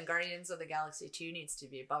 12, then Guardians of the Galaxy 2 needs to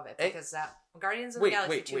be above it Eh, because that Guardians of wait, the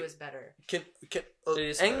Galaxy wait, 2 wait. is better. Can It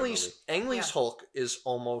is a Ang better Lee's Yeah. Hulk is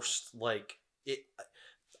almost like it.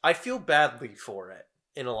 I feel badly for it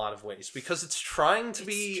in a lot of ways because it's trying to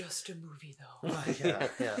be. It's just a movie though.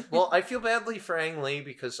 Yeah. Well, I feel badly for Ang Lee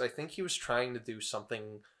because I think he was trying to do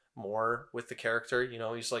something more with the character. You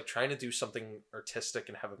know, he's like trying to do something artistic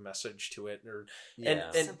and have a message to it, or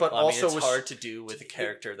Yeah. but Well, I mean, also it's was hard to do with a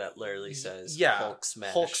character that literally says Hulk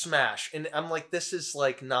smash. Hulk smash, and I'm like, this is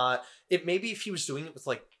like not it. Maybe if he was doing it with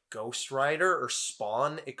like Ghost Rider or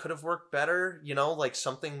Spawn, it could have worked better. You know, like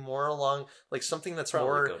something more along, like something that's Probably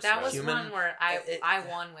more Ghost That was human. one where It- I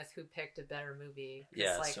won with who picked a better movie. 'Cause,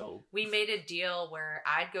 Yeah, like, so- we made a deal where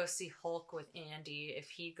I'd go see Hulk with Andy if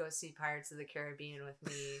he'd go see Pirates of the Caribbean with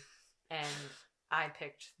me, and I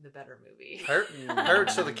picked the better movie.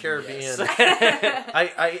 Pirates of the Caribbean. Yes.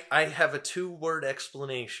 I have a 2-word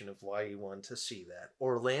explanation of why you want to see that.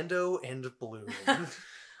 Orlando and Bloom.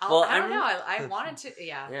 Well, I don't I'm- know. I wanted to.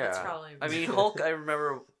 Yeah, that's Yeah. probably. I mean, Hulk, I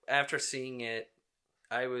remember after seeing it,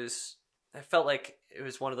 I felt like it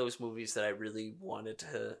was one of those movies that I really wanted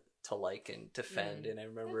to like and defend, and I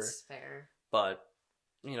remember, That's fair. but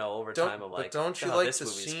you know, over Don't- time, I'm but like, don't you "God, like this the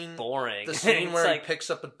movie's scene- boring? The scene It's where like, he picks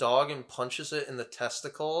up a dog and punches it in the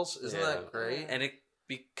testicles. Isn't Yeah. that great? and it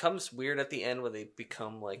becomes weird at the end when they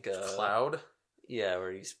become like a Cloud. Yeah,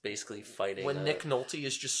 where he's basically fighting When a- Nick Nolte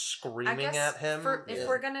is just I screaming guess at him. if yeah,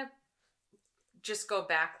 we're gonna just go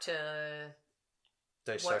back to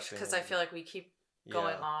dissecting because I him. feel like we keep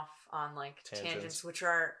going Yeah. off on like Tangents. tangents, which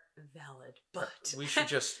are valid, but we should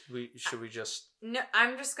just should we just no,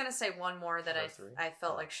 I'm just gonna say one more that Go through. I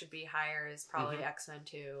felt Oh. like should be higher is probably Mhm. X-Men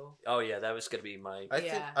 2. Oh yeah, that was gonna be my.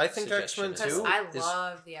 Yeah. I think Suggestion X-Men as Because 2 I is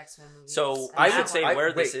love the X-Men movies. So and I that would say one-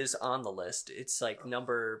 where this wait. is on the list, it's like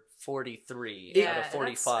number 43 Yeah, out of that's a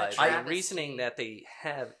 45. And the travesty. reasoning that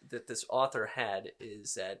this author had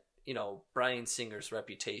is that, you know, Bryan Singer's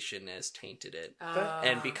reputation has tainted it,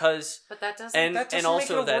 and because but that doesn't. and- that doesn't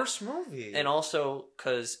also make it a that- worse movie. and also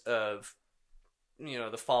because of, you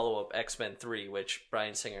know, the follow-up X-Men 3, which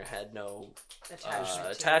Bryan Singer had no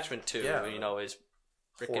attachment to, Yeah. you know, is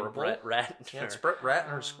freaking Horrible. Brett Ratner. yeah, it's Brett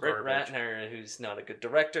Ratner's Brett garbage. Ratner, who's not a good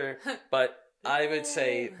director, but I would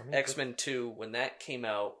say mean, X-Men 2, when that came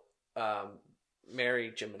out,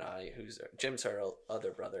 Mary, Jim, and I, Jim's our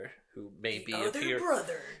other brother, who may be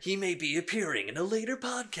he may be appearing in a later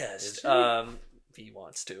podcast. Is he? If he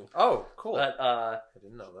wants to, Oh, cool. but I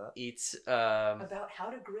didn't know that. it's about how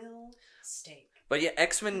to grill steak. but yeah,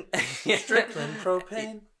 X-Men Strickland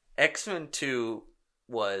propane. X-Men 2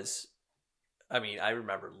 was. I mean, I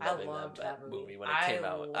remember I loving loved that that movie movie. when it I came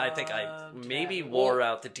out. I think I loved maybe that wore movie.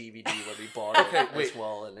 out the DVD when we bought it Okay, as wait.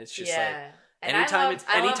 well, and it's just Yeah. like And anytime I it's-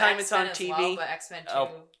 love anytime it's on X-Men as TV, well, but X-Men 2.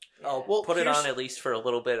 I'll Well, put it here's- on at least for a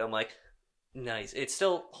little bit. I'm like, nice. It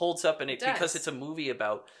still holds up, and It because does. it's a movie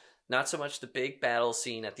about not so much the big battle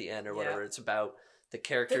scene at the end or whatever. Yeah. It's about the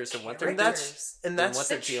characters and what they're And that's and that's what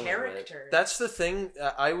the they're dealing with. character. That's the thing.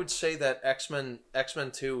 I would say that X-Men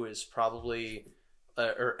 2 is probably,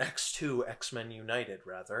 or X2, X-Men United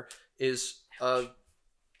rather, is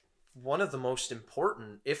one of the most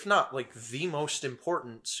important, if not like the most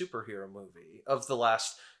important superhero movie of the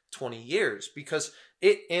last 20 years, because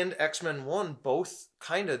it and X-Men 1 both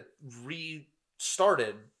kind of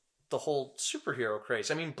restarted the whole superhero craze.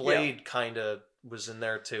 I mean, Blade kind of was in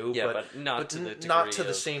there too. Yeah, but not to the not degree to the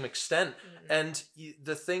of- same extent. And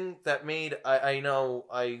the thing that made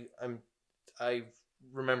I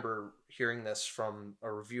remember hearing this from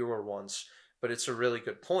a reviewer once, but it's a really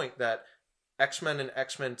good point that X-Men and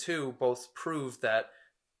X-Men 2 both proved that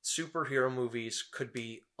superhero movies could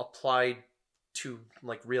be applied to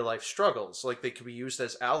like real life struggles. Like they could be used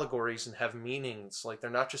as allegories and have meanings. Like they're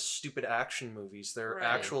not just stupid action movies. They're Right.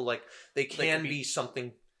 actual like they can could be- be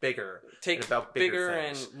something bigger. Take and about bigger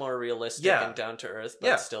things. and more realistic Yeah. and down to earth, but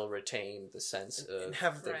Yeah. still retain the sense of And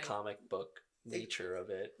have the Right. comic book nature of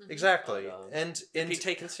it. Exactly. But, and Be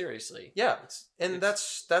taken seriously. yeah, and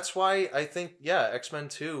it's- that's why I think X-Men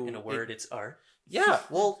 2 In a word, it's art. Yeah,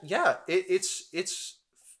 well, yeah,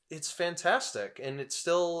 it's fantastic, and it's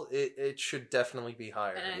still it should definitely be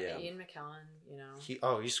higher. And Yeah. Ian McKellen, you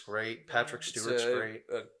know. He's great. Patrick It's Stewart's great.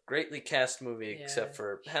 a greatly cast movie, Yeah. except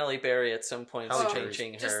for Halle Berry at some point Halle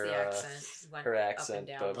changing just her the accent went her up accent, and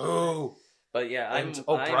down. but- Boo! But yeah, And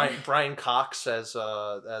I'm Brian Cox as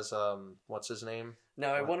what's his name? No,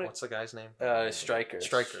 I want What's the guy's name? to Stryker.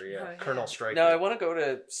 Stryker, yeah, Oh, yeah. Colonel Stryker. No, I want to go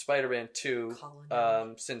to Spider-Man 2.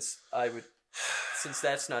 Colin. Since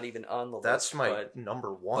that's not even on the list. That's my but,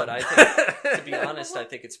 number one. but I think, to be honest, I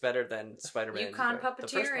think it's better than Spider-Man. Yukon the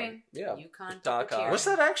first one. puppeteering. Yeah. Yukon Doc Ock. puppeteering. Was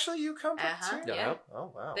that actually Yukon Uh-huh, Puppeteer? yeah.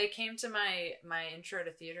 Oh wow. They came to my intro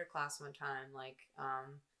to theater class one time, like,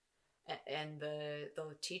 and the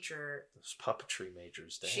teacher, Those puppetry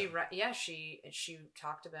majors. Damn. she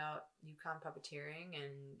talked about Yukon puppeteering,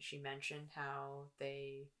 and she mentioned how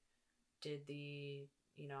they did the,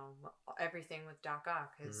 you know, everything with Doc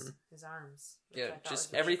Ock, his arms. which I Yeah, thought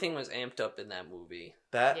just was everything was amped up in that movie.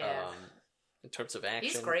 that Yeah. In terms of action.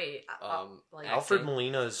 He's great. Like, Alfred acting.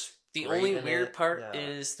 Molina's The great only in weird it. part Yeah.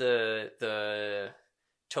 is the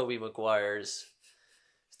Tobey Maguire's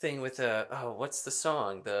thing with what's the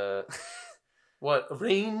song? The What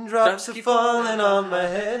raindrops are falling on my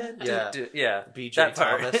head. Yeah, yeah. B.J. that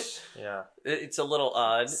part. Thomas. Yeah, It's a little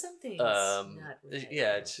odd. Something's Not right.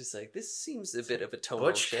 yeah, it's just like this seems a bit of a tonal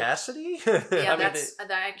Butch shift. Cassidy. Yeah, I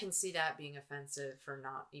mean, I can see that being offensive for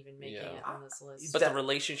not even making Yeah. it on this list. But That- the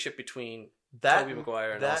relationship between that Tobey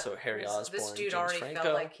Maguire and that- also Harry Osborn, This dude James already Franco.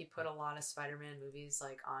 felt like he put a lot of Spider-Man movies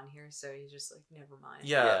like on here, so he's just like, never mind.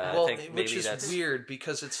 Yeah, Yeah, I well, think which maybe is that's- weird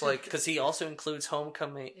because it's like because he also includes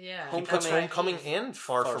Homecoming. Yeah. he puts Homecoming- Homecoming and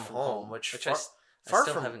Far From Home, which I Far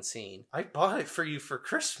still From haven't seen. I bought it for you for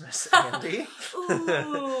Christmas, Andy.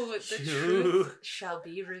 Ooh, the You- truth shall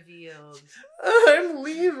be revealed. I'm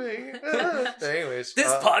leaving. Anyways,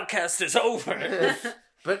 This podcast is over.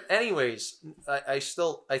 but anyways, I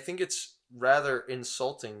think it's rather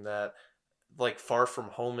insulting that like Far From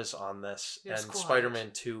Home is on this Yes, and quite.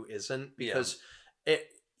 Spider-Man 2 isn't, because it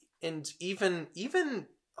and even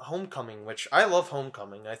Homecoming, which I love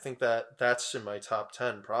Homecoming. I think that's in my top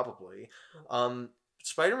 10 probably.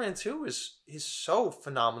 Spider-Man 2 is so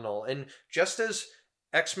phenomenal, and just as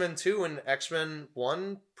X-Men 2 and X-Men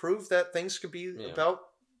 1 proved that things could be about,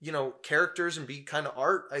 you know, characters and be kind of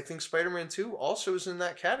art, I think Spider-Man 2 also is in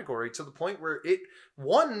that category, to the point where it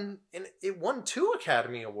won 2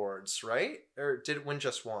 Academy Awards, right? Or did it win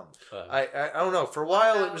just one? I don't know. For a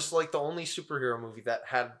while it was like the only superhero movie that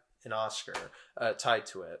had an Oscar tied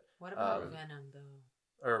to it. What about Um, Venom, though?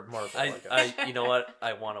 Or Marvel, I guess. I you know what?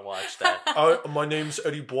 I want to watch that. My name's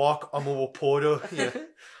Eddie Block. I'm a reporter.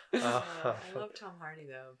 Yeah. I love Tom Hardy,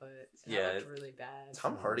 though, but that looked really bad.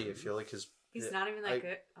 Tom Hardy, I feel like He's not even that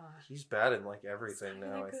good. He's bad in like everything He's not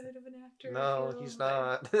now. even I that think. good of an actor. I No, feel,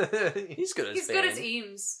 he's He's but- good as He's good Bane. as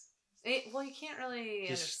Eames. Well, you can't really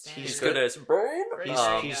understand. He's good- good as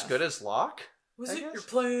Bane. He's good as Locke. Was I it guess. your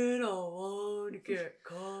plan all along to get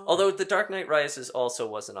caught? Although The Dark Knight Rises also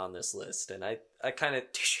wasn't on this list, and I kind of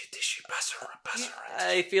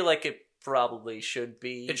I feel like it probably should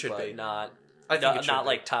be. It should but be. not. I think not, it should not be.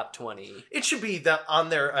 like top 20 It should be that on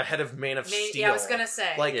there ahead of Man of Steel. Yeah, I was gonna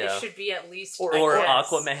say Like, it yeah. should be at least or yes.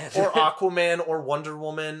 Aquaman. or Aquaman or Wonder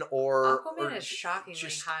Woman or Aquaman or is shockingly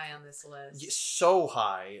just- high on this list. so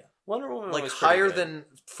high, Wonder Woman like was pretty higher good. than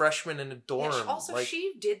Freshman in a Dorm. Yeah, also, like,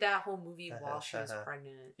 she did that whole movie while she was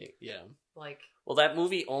pregnant. Yeah. Like, Well, that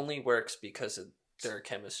movie only works because of their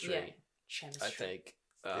chemistry. yeah, chemistry. I think.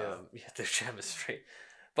 Yeah. Their chemistry.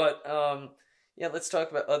 But yeah, let's talk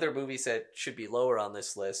about other movies that should be lower on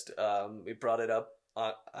this list. We brought it up.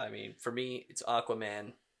 I mean, for me, it's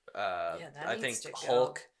Aquaman. that I needs think to go.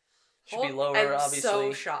 Hulk should be Hulk, lower. I'm obviously,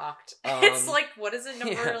 so shocked. Um, It's like, what is it,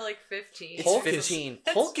 number yeah. like 15? It's Hulk 15.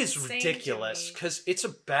 That's Hulk is insane to ridiculous me. because it's a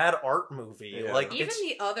bad art movie. Yeah. Like Even it's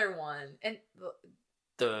the other one, and the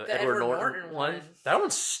the Edward Edward Norton. Norton one. That one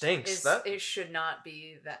stinks. it should not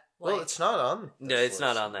be that. Well, like- it's not on. No, this it's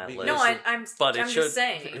not list. on that Because- list. No, I'm But it I'm should- just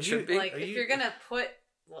saying. it should be. Like, Are if you- you're gonna put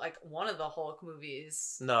like one of the Hulk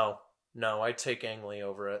movies, No, I'd take Ang Lee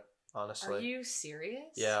over it. Honestly, are you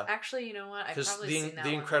serious? Yeah. Actually, you know what? I've because probably the seen that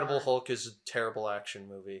the one Incredible more. Hulk is a terrible action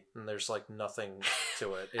movie, and there's like nothing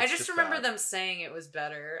to it. I It's just remember bad. them saying it was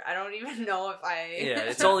better. I don't even know if I. Yeah,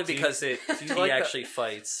 it's only Do you- because do you he like that- actually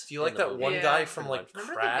fights. Do you like in the that movie. one Yeah. guy from like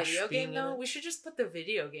Remember Crash the video being game though? in it? We should just put the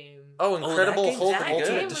video game. Oh, that Incredible game's Hulk pretty Ultimate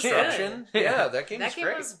good. That game was Destruction. good. Yeah, that game that is game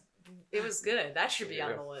great. was good. That should be on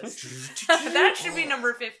Yeah. the list. That should be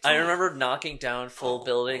number 15. I remember knocking down full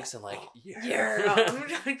buildings and like, Yeah,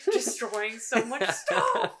 I'm destroying so much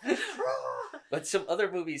stuff. But some other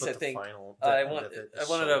movies, But I the think final I bit want. of it I is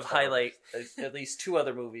wanted so to fun. highlight at least two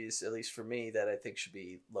other movies, at least for me, that I think should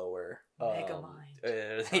be lower.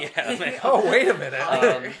 Megamind. Yeah. Meg- Oh, wait a minute.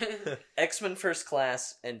 Um, X-Men First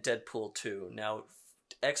Class and Deadpool 2. Now,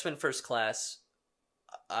 X-Men First Class,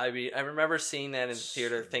 I remember seeing that in the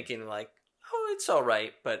theater thinking like, oh, it's all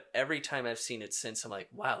right. But every time I've seen it since, I'm like,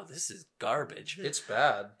 wow, this is garbage. It's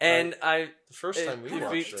bad. And the first time we it-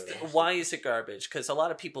 watched it, why is it garbage? Because a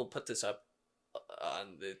lot of people put this up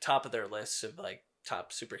on the top of their lists of like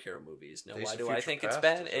top superhero movies. Now, Days why of do I Future think it's Past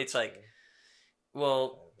bad? is It's okay. like,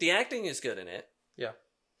 well, the acting is good in it. Yeah.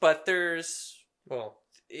 But there's well,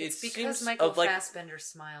 It's it because seems Michael of, like, Fassbender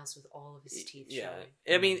smiles with all of his teeth yeah.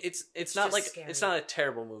 showing. I mean, it's not just like scary. it's not a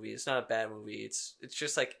terrible movie. It's not a bad movie. It's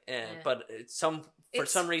just like Eh. but it's for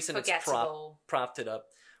It's some reason it's forgettable. propped it up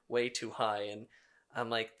way too high, and I'm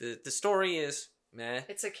like the story is meh.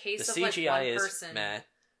 It's a case The of like CGI one is person meh.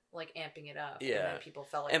 like amping it up. Yeah. And then people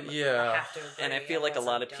felt like, And- Yeah. I have to agree. And I feel like a otherwise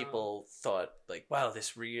lot I'm of dumb. people thought like, wow,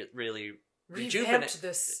 this really revamped rejuvenate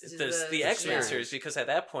the X-Men yeah. series, because at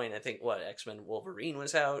that point I think X-Men Wolverine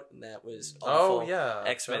was out, and that was oh awful. yeah,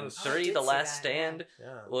 X-Men that was- Oh, I 3 did The see Last that, yeah. Stand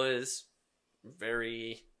yeah. was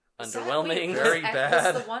very Was that- underwhelming. wait, Very was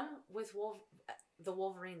bad. the one with the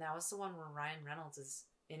Wolverine, that was the one where Ryan Reynolds is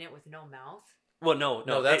in it with no mouth? Well, no,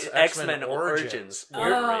 No, that's X-Men X-Men Origins. Origins. Oh.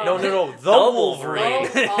 Wolverine. No, the The Wolverine.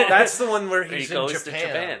 Wolverine. Oh. That's the one where He he's goes in to Japan.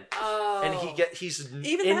 Japan. Oh. And he's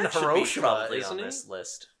Even in that should be Hiroshima, probably isn't on he? this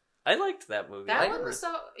list. I liked that movie. That I one never- was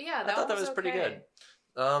so, yeah, I that thought one that was pretty okay.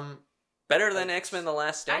 good. Better than X-Men: The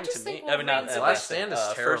Last Stand just to me. think I mean, not Wolverine's a Last good- Stand. Last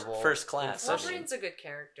Stand is terrible. First Class. I mean. Wolverine's a good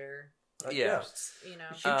character. Yeah. You know.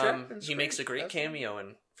 Hugh Jackman's He makes a great doesn't he? cameo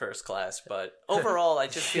in First Class, but overall, I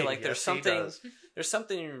just feel like Yes, there's he something. does. There's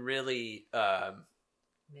something really.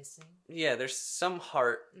 Missing. Yeah, there's some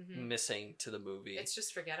heart Mhm. missing to the movie. It's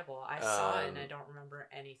just forgettable. I saw it and I Um, don't remember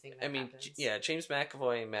anything that I mean, happens. yeah, James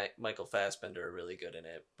McAvoy and Michael Fassbender are really good in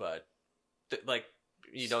it, but like,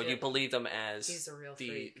 you know, you Still, believe them as he's a real the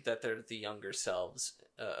freak. that they're the younger selves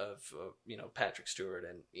of you know, Patrick Stewart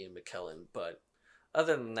and Ian McKellen. But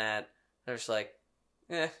other than that, there's like,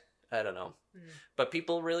 I don't know. Mm. But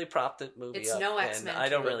people really propped the movie It's up, no and X-Men I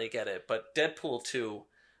don't 2. really get it. But Deadpool 2,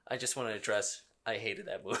 I just want to address. I hated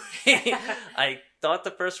that movie. I thought the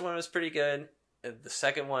first one was pretty good. And the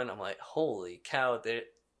second one, I'm like, holy cow!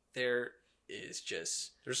 There is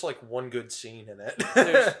just. There's like one good scene in it.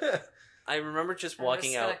 There's- I remember just I'm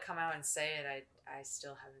walking just out. gonna come out and say it. I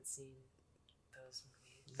still haven't seen those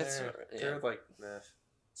movies. That's they're, alright, yeah. they're like,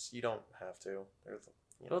 you don't have to. They're,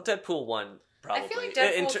 you know. Well, Deadpool 1 probably. I feel like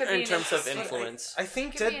Deadpool in, could be in an terms of interesting- influence. I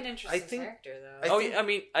think He could be an I interesting think character though. I think- I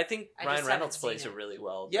mean, I think I Ryan just Reynolds haven't plays seen it it. really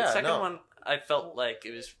well. Yeah, the second no. one, I felt like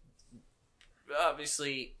it was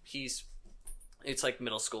obviously it's like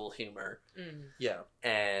middle school humor, yeah.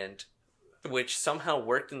 and which somehow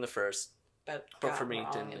worked in the first, but but for got me it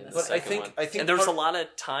wrong didn't. in In the the But I second think- one. I think and there's a part- lot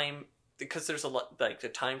of time because there's a lot like the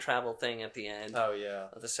time travel thing at the end Oh yeah.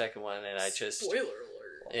 of the second one, and I just Spoiler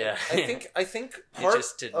alert. yeah, I think It part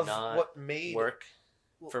just did of not what made work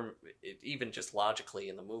for it, even just logically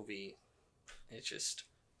in the movie. It just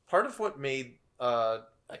part of what made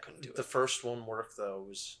I couldn't do the it. first one work though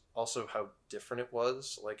was also how different it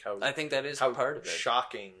was, like how I think that is how part of it.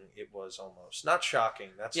 shocking it was almost. Not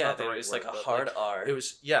shocking. That's Yeah, not the there right was word, like a but, hard R. It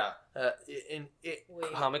was yeah. In it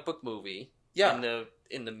Wait. comic book movie. yeah.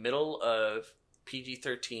 In the middle of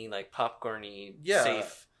PG-13, like popcorny, Yeah.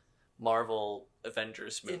 safe Marvel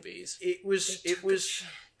Avengers movies, it was They it took a was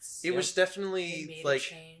chance. it was They definitely made like a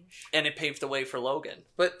change. and it paved the way for Logan.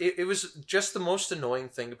 but it was just the most annoying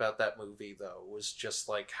thing about that movie though was just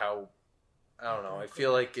like how I don't know, I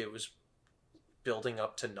feel like it was building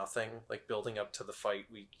up to nothing, like building up to the fight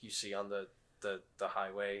you see on the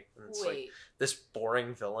highway, and it's like Wait, this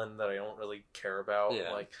boring villain that I don't really care about.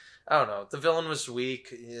 Yeah. Like I don't know, the villain was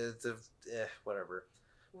weak, whatever.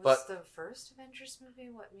 Was the first Avengers movie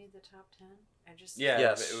what made the top 10? I just Yeah,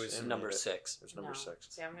 Yes, it was it number made it. 6. It was number No. 6.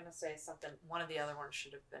 See, I'm gonna say something. One of the other ones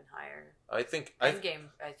should have been higher. I think Endgame,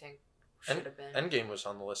 I think, should have been. Endgame was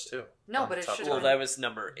on the list too. No, On but the it top should 10. Well, that was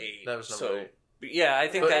number 8. That was number so, 8. but yeah, I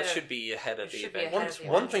think But- that should be ahead of It the should be event. ahead of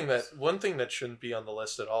the One thing that shouldn't be on the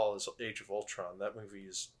list at all is Age of Ultron. That movie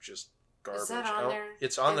is just garbage. Is that I on don't- there?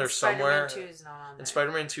 It's on And there somewhere. Spider-Man 2 is not on there. And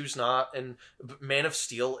Spider-Man 2's not, and Man of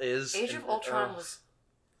Steel is. Age and, of Ultron was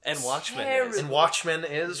And Watchmen terrible. is. and Watchmen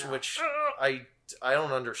is, No. which I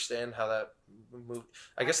don't understand how that movie.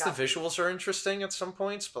 I guess the got these. visuals are interesting at some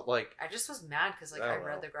points, but like I just was mad because like I I don't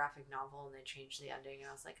read know. the graphic novel and they changed the ending and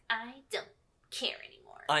I was like, I don't care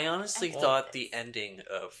anymore. I honestly I hate thought this. the ending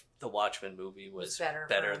of the Watchmen movie was better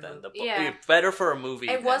better for a than movie. the book. Yeah. Better for a movie.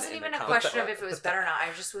 It than wasn't in even the a comic question book. of if it was better or not. I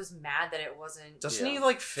just was mad that it wasn't. doesn't Yeah. he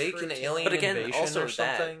like fake True an to- alien But again, invasion also or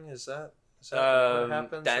that- something? Is that what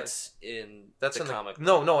happens? That's in That's the in comic.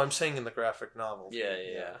 No, I'm saying in the graphic novel.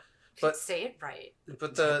 Yeah. But- Say it right.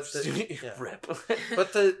 But the yeah. Rip.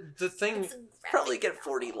 But the thing It's a graphic Probably get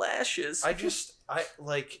 40 novel. lashes. I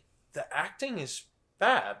like the acting is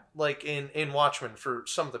bad. Like in Watchmen for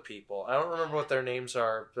some of the people. I don't remember what their names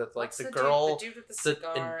are, but like What's the dude- girl, the dude with the the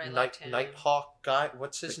cigar, I Night liked him. Nighthawk guy.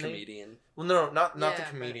 What's the his name? comedian. Well, no, not the Yeah, but-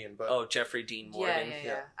 comedian, but Oh, Jeffrey Dean Yeah, Morgan.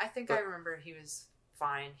 yeah. I think But- I remember he was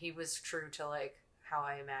fine. He was true to like how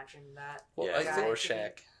I imagined that. Well, Yeah, I guy think-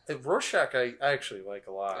 Rorschach. Rorschach I actually like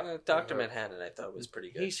a lot. Doctor Manhattan, I thought was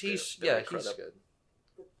pretty good. He's too. he's Billy yeah he's Crudup. good.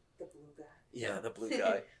 The blue guy. Yeah, the blue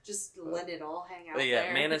guy. Just let it all hang out But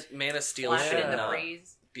yeah, there. Man of Steel Flapping should in the not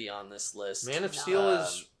breeze. be on this list. Man of No. Steel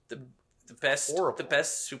is the best horrible. the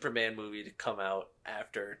best Superman movie to come out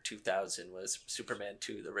after 2000 was Superman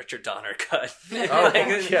 2, the Richard Donner cut. Oh,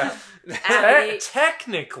 yeah. Abby-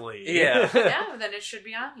 Technically, Yeah. Yeah, then it should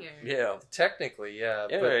be on here. yeah. technically, yeah.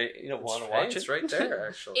 Yeah, but you don't it's want to fine, watch It's it? right there,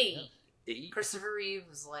 actually. Hey, Eight. Christopher Reeve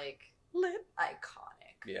was like Lit.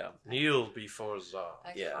 iconic. Yeah. Kneel before Zod.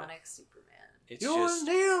 Iconic Yeah. Superman. It's You just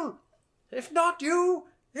kneel. If not you,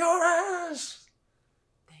 your ass.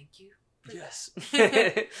 Thank you. yes.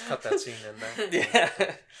 Cut that scene in there, Yeah.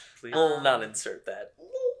 please. We'll not insert that.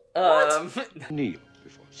 Kneel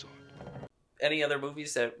before Zod. Any other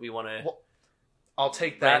movies that we want to Well, I'll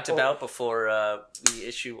take that. rant about before we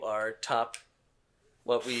issue our top?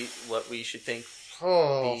 What we should think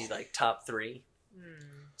Oh, be like top 3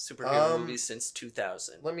 Hmm. superhero movies since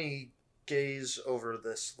 2000. let me gaze over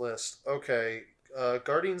this list. Okay,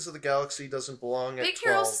 Guardians of the Galaxy doesn't belong at Big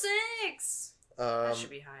 12. Hero 6! That should Um,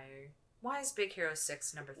 be higher. Why is Big Hero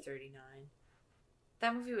 6 number 39?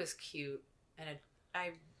 That movie was cute, and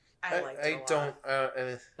I liked it a lot. don't.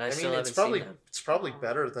 I I still mean, it's haven't probably seen that. it's probably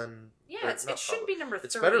better than. Yeah, or it not shouldn't probably. be number 39.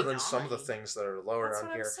 It's better than some of the things that are lower That's on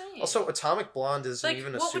what I'm here. saying. Also, Atomic Blonde isn't Like,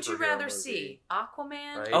 even a what would you superhero rather movie, see?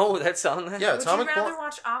 Aquaman? right? Oh, that's on there? Yeah, Would Atomic you rather Blonde.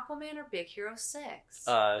 watch Aquaman or Big Hero 6?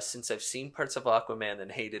 Since I've seen parts of Aquaman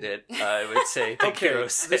and hated it, I would say Big Hero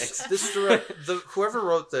 6. This whoever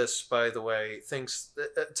wrote this, by the way, thinks that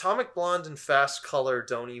Atomic Blonde and Fast Color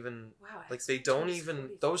don't even Wow, like they don't X-Men even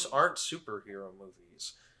 43. those aren't superhero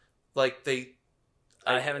movies. Like they,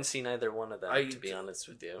 I haven't seen either one of them, I- to be honest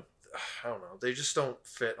with you. I don't know, they just don't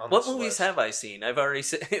fit on. What this movies list. have I seen? I've already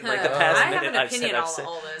seen like the I past have minute. an I've said opinion I've on seen.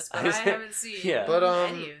 all this, but I I've said- haven't seen yeah. But,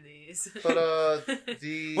 any of these. But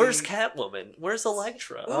the Where's Catwoman? Where's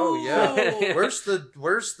Elektra? Oh yeah, Ooh. where's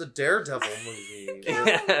the Daredevil movie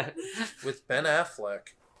with Ben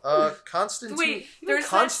Affleck? Constantine. Wait, there's that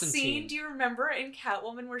Constantine. scene, do you remember, in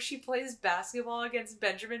Catwoman where she plays basketball against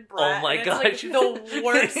Benjamin Bratt? Oh my and God. It's like the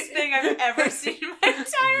worst thing I've ever seen in my entire life.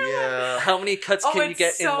 Yeah. How many cuts Oh, can you it's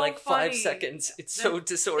get in so like 5 funny. seconds? It's so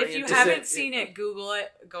disorienting. If you haven't seen it, Google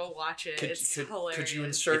it. Go watch it. It's hilarious. could you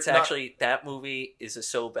insert? It's actually that movie is a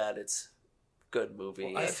so bad it's good movie.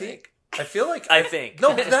 Well, I think. I feel like I think.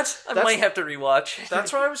 No, that's I might have to rewatch.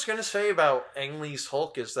 That's what I was gonna say about Ang Lee's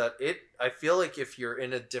Hulk is that I feel like if you're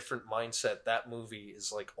in a different mindset, that movie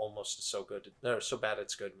is like almost so good. No, so bad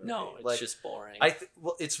it's good movie. No, it's like, just boring.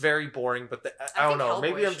 well, it's very boring, but I I don't think know. Hellboy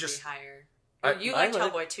Maybe I'm should just be higher. I- You I liked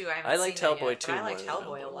like- Hellboy too. I haven't I liked seen it Hellboy yet, too but I liked more than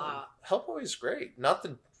Hellboy a Hellboy. lot. Hellboy's great. Not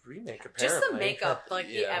the remake, apparently. Just the makeup, like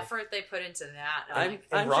the Yeah. effort they put into that. I'm- like,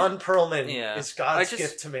 And Ron Perlman Yeah. is God's I just-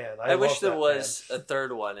 gift to man. I wish love there that was man. a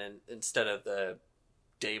third one instead of the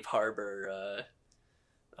Dave Harbor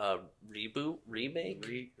reboot, remake,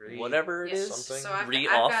 whatever it Yeah, is. something. So I've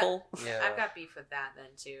Re-awful. Yeah. I've got beef with that then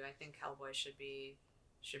too. I think Hellboy should be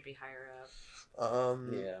higher up.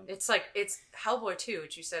 Yeah. It's like it's Hellboy 2,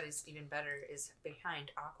 which you said is even better, is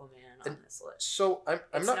behind Aquaman on And this list. So I'm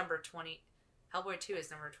It's not. number 20. Hellboy 2 is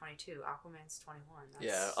number 22. Aquaman's 21.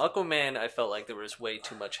 Yeah, Aquaman, I felt like there was way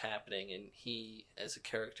too much happening, and he, as a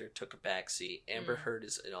character, took a backseat. Amber Heard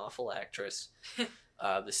is an awful actress.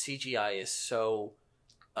 The CGI is so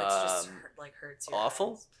It's just hurts your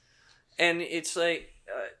awful. eyes. And it's like,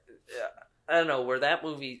 I don't know, where that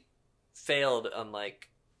movie failed, unlike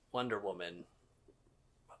Wonder Woman,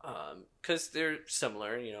 because they're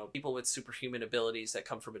similar, you know, people with superhuman abilities that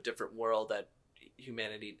come from a different world that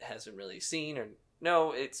humanity hasn't really seen. Or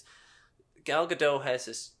no, it's Gal Gadot has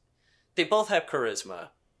this. They both have charisma,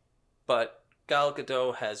 but Gal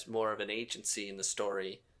Gadot has more of an agency in the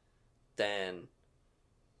story than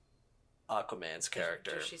Aquaman's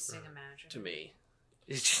character. Does she sing Imagine? To me,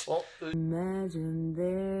 it's just, Well, Imagine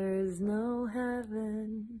there's no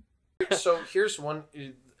heaven. so here's one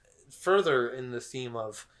further in the theme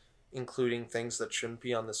of including things that shouldn't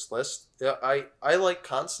be on this list. Yeah, I like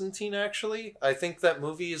Constantine, actually. I think that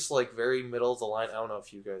movie is like very middle of the line. I don't know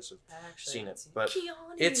if you guys have I actually seen haven't it, but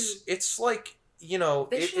Keanu. it's like, you know,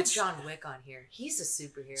 They should have it's John Wick on here. He's a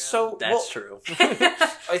superhero. so that's true.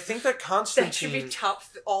 I think that That should be Constantine top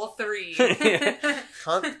all three.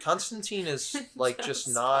 Constantine is like just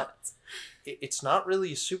not. It's not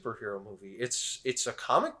really a superhero movie. It's a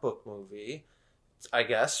comic book movie, I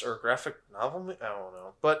guess, or graphic novel. I don't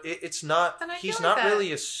know, but it's not. And I He's feel not like that-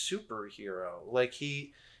 really a superhero. Like he's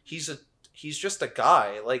just a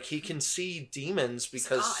guy. Like he can see demons He's a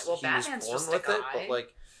because guy. Well, he Batman's was born just a with it. guy. But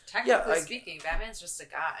like, Technically I- speaking, Batman's just a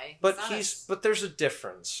guy. but not but there's a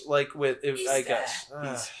difference. Like with He's I that. guess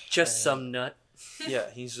He's just some nut. yeah,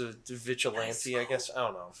 he's a vigilante. I guess I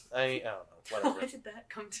don't know. I don't know. Why Whatever. did that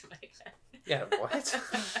come to my head? Yeah. What?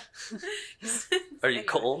 Are you Anyway.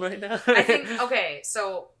 cold right now? I think okay.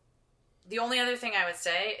 So the only other thing I would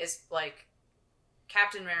say is like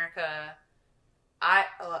Captain America,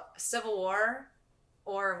 Civil War,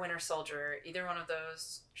 or Winter Soldier. Either one of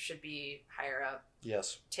those should be higher up.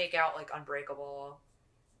 Yes. Take out like Unbreakable.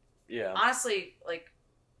 Yeah. Honestly, like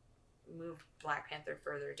move Black Panther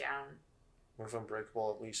further down. Move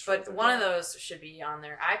Unbreakable at least. But further one of down. those should be on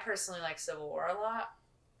there. I personally like Civil War a lot.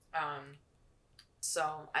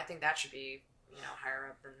 So I think that should be, higher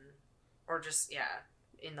up than, or just,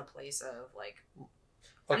 in the place of, like, I'm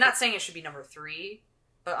Okay. not saying it should be number 3,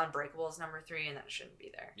 but Unbreakable is number 3, and that shouldn't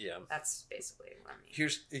be there. Yeah. That's basically what I mean.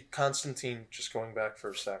 Here's Constantine. Just going back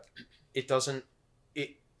for a sec,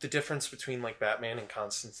 the difference between like Batman and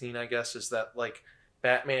Constantine, I guess, is that like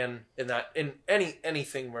Batman in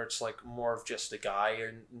anything where it's like more of just a guy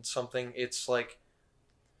or something, it's like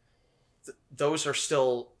those are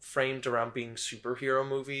still framed around being superhero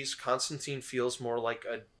movies. Constantine feels more like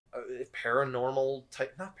a paranormal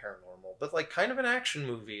type, not paranormal, but like kind of an action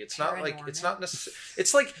movie. It's not like it's not necessarily.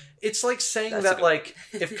 It's like saying That's that a good- like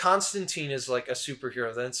if Constantine is like a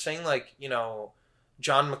superhero, then it's saying like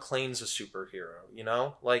John McClane's a superhero.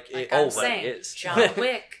 Like Like it, I'm but saying, he is. John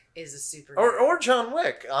Wick is a superhero. or John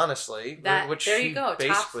Wick, honestly, which there you he go, top-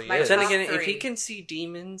 basically my is. Then top again, if 3. he can see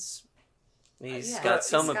demons, he's Yeah, got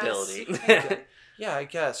some he's got ability. yeah. Yeah, I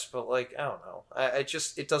guess, but like I don't know. I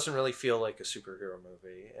just it doesn't really feel like a superhero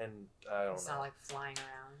movie, and I don't It's know. not like flying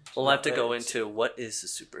around. We'll have to go It's- into what is a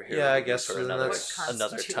superhero. Yeah, I movie guess for then another that's-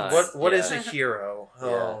 another What time. What is Yeah. a hero? Yeah.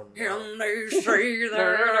 Oh, no. And they say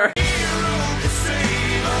they're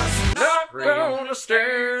Not gonna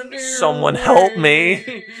stand here Someone help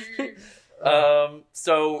me.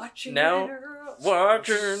 So watching now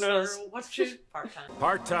watching us. Watching part-time.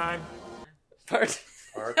 Part-time. part.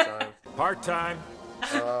 Hard time. Part-time.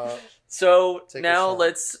 So Take now us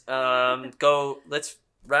let's go. Let's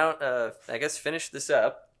I guess finish this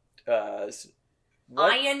up.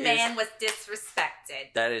 What Iron is- Man was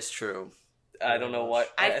disrespected. That is true. I don't know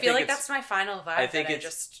what. I feel think like it's- that's my final vibe. I think that it's. I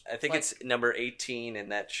just. I think like, it's number 18,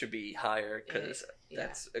 and that should be higher because Yeah.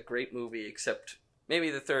 that's a great movie. Except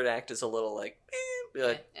maybe the third act is a little like.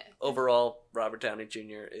 But eh. overall, Robert Downey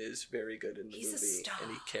Jr. is very good in the He's a movie, star.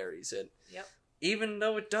 and he carries it. Yep. Even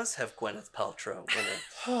though it does have Gwyneth Paltrow in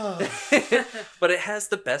it, but it has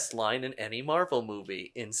the best line in any Marvel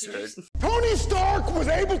movie. Insert. Tony Stark was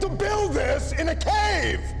able to build this in a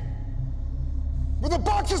cave with a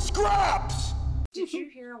box of scraps. Did you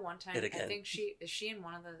hear one time? It again. I think she in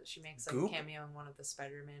one of the. She makes like Goop? a cameo in one of the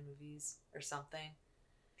Spider-Man movies or something.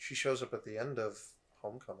 She shows up at the end of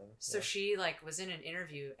Homecoming. So yeah. she like was in an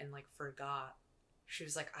interview and like forgot. She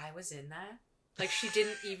was like, "I was in that." Like she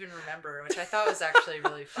didn't even remember, which I thought was actually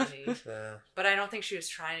really funny. Yeah. But I don't think she was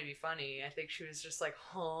trying to be funny. I think she was just like,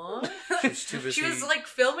 "Huh?" She was too busy She was like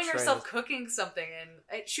filming trying herself to- cooking something,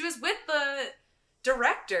 and she was with the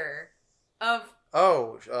director. of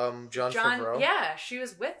John John. Favreau. Yeah, she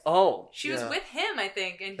was with. Oh, She was yeah. with him, I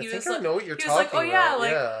think, and he I was think I like, know what you're he was like, talking oh yeah,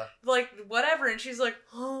 about. like whatever, and she's like,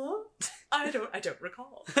 huh? I don't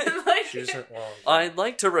recall. Like, She was well, I'd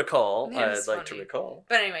like to recall. It I'd was like to funny. recall.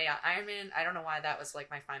 But anyway, yeah, Iron Man. I don't know why that was like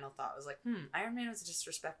my final thought. Was like, Iron Man was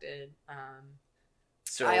disrespected.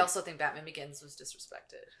 So I also think Batman Begins was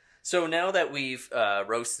disrespected. So now that we've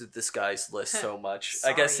roasted this guy's list so much,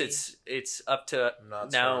 I guess Sorry. it's up to I'm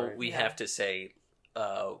not now. sorry. We Yeah. have to say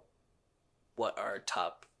what our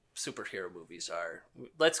top superhero movies are.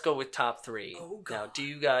 Let's go with top 3. Oh, now, God. do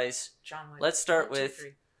you guys? John Wick. Let's start 1, 2, with-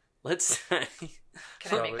 3. Let's.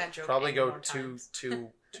 Can I make that joke? Probably any go more times?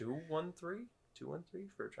 2-1-3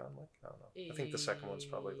 for John Wick. I don't know. I think the second one's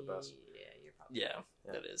probably the best. Yeah, you're probably. yeah,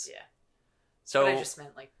 Yeah. that is. Yeah. So But I just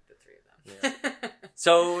meant like the 3 of them.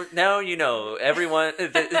 So now you know everyone.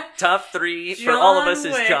 The top 3 for all of us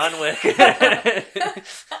John is Wick. John Wick,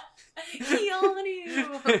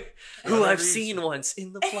 Keanu. who I've seen once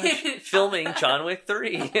in the flesh filming John Wick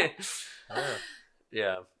 3. Yeah.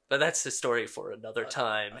 Yeah, but that's the story for another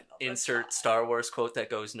time. Insert Star Wars quote that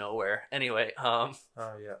goes nowhere. Anyway, Oh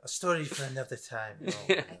yeah, a story for another time.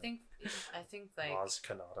 I think like Maz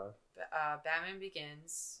Kanata. Batman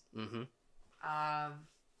Begins. mhm.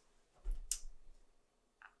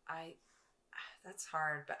 That's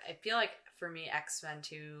hard, but I feel like for me, X-Men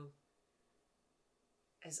 2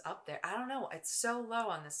 is up there. I don't know. It's so low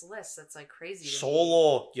on this list. That's like crazy. to me.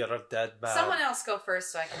 Solo, you're a dead man. Someone else go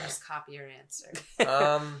first so I can just copy your answer.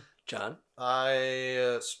 John.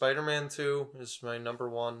 Spider-Man 2 is my number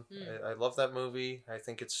 1. I love that movie. I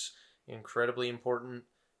think it's incredibly important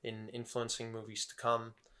in influencing movies to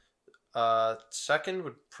come. Second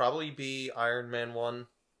would probably be Iron Man 1.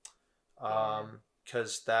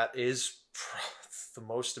 Because that is the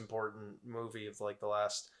most important movie of like the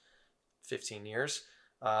last 15 years,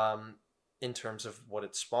 in terms of what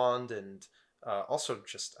it spawned, and also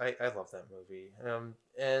just I love that movie.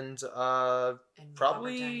 And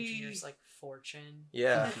probably- Robert Downey Jr.'s like Fortune.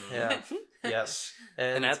 yeah, yes,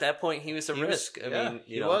 And at that point, he was a he was- risk. I yeah, mean,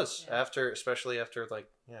 he you know, was Yeah. especially after like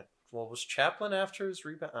well, was Chaplin after his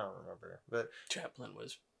rebound? I don't remember, but Chaplin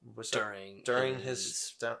was was that during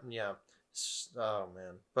his oh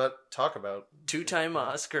man, but talk about 2-time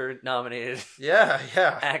Oscar nominated yeah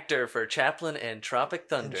actor for Chaplin and Tropic And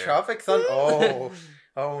Thunder. Tropic Thunder.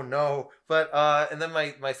 Oh no. But and then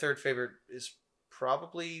my third favorite is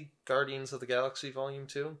probably Guardians of the Galaxy Volume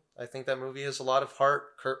 2. I think that movie has a lot of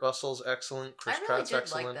heart. Kurt Russell's excellent. Chris I really Pratt's did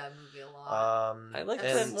excellent. like that movie a lot. I liked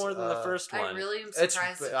And, that more than the first one. I really am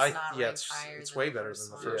surprised it's, not ranked it's higher. it's than way the better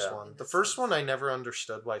first than the one. first Yeah. one. In The this first sense. one I never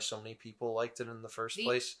understood why so many people liked it in the first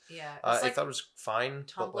place. Yeah, I it's like thought it was fine.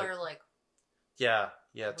 Tumblr, but like yeah,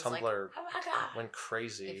 was like, Tumblr oh my god, went I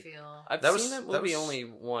crazy. feel. I've That seen was- that that movie was only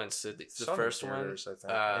once. The Saw it in first one. theaters, I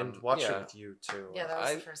think, and watched it with you too. Yeah, that was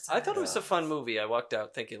I, the first time. I thought it was Yeah. a fun movie. I walked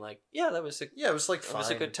out thinking like, yeah, that was a Yeah, it was like it fine. was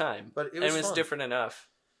a good time, but it and was it was fun. different enough.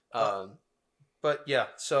 But yeah,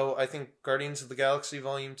 so I think Guardians of the Galaxy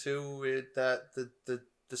Volume 2,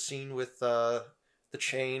 the scene with the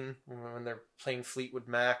chain when they're playing Fleetwood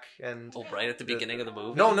Mac and Oh, right at the beginning of the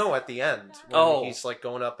movie. no, at the end when Oh. he's like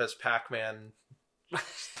going up as Pac-Man.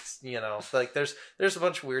 Like there's a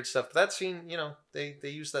bunch of weird stuff. But that scene, they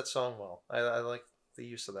use that song well. I like the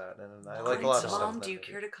use of that, and I like a lot of stuff. Mom, in that do you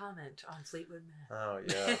movie. care to comment on Fleetwood Mac? Oh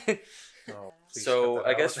yeah. Oh, please So cut that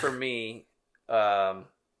I guess out. for me,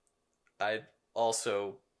 I'd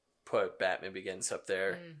also put Batman Begins up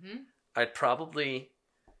there. Mm-hmm. I'd probably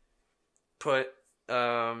put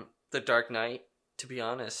The Dark Knight. To be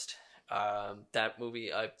honest, that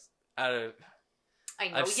movie I know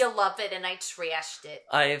I've you love it, and I trashed it.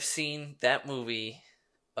 I have seen that movie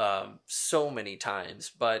so many times,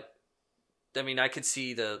 but I mean I could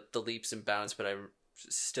see the leaps and bounds, but I'm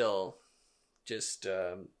still just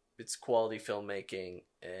it's quality filmmaking,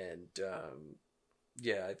 and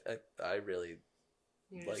yeah, I really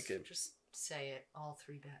You like just, it. Just say it. All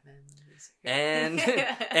 3 Batman movies.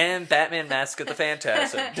 and Batman Mask of the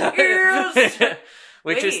Phantasm. Yes!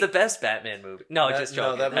 Which is Wait. the best Batman movie. No, just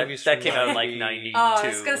joking. that movie's that from came out in like 90. 92. Oh, I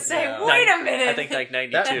was gonna say, Yeah. wait a minute. I think like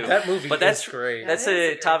 92. that movie But that's- is great. That's That is a a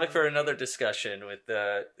great topic for movie. another discussion.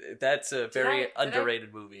 That's a very did I-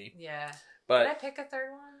 underrated movie. Yeah. Did I But pick a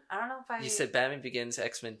third one? I don't know if I. you said Batman Begins,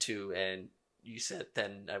 X-Men 2, and you said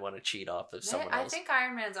then I want to cheat off of someone I else. think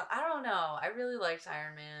Iron Man's. I don't know. I really liked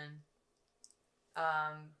Iron Man.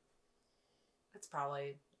 It's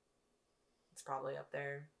probably up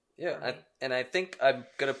there. Yeah, for me. and I think I'm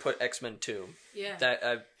gonna put X-Men 2. Yeah. That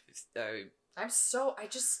I I'm so. I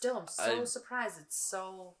just still. I'm so I- surprised. It's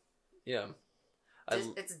so. yeah.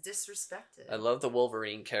 it's disrespected. I love the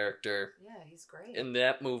Wolverine character. Yeah, he's great. In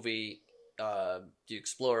that movie, you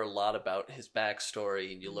explore a lot about his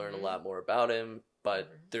backstory and you learn a lot more about him, but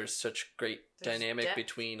there's such great There's dynamic depth,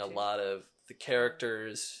 between a too. lot of the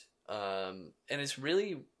characters, and it's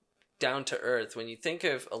really down to earth. When you think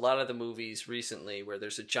of a lot of the movies recently where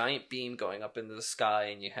there's a giant beam going up into the sky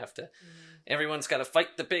and you have to everyone's got to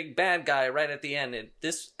fight the big bad guy right at the end, and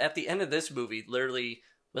this at the end of this movie, literally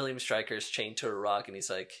William Stryker's chained to a rock and he's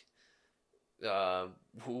like,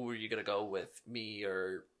 who are you gonna go with, me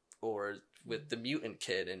or with the mutant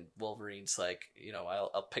kid? And Wolverine's like,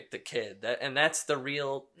 I'll pick the kid. That's the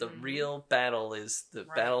real battle, is the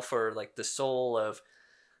battle for like the soul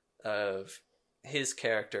of his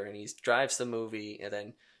character, and he drives the movie. And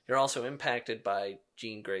then you're also impacted by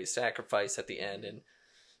Jean Grey's sacrifice at the end, and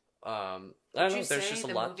I don't know, Would you there's say just a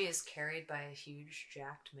the lot. movie is carried by a huge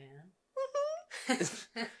jacked man?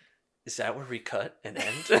 Is that where we cut and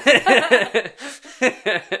end? No,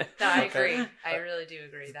 I agree. I really do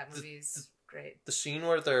agree. That movie's great. The scene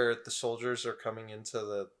where the soldiers are coming into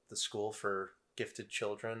the school for gifted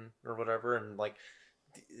children or whatever, and like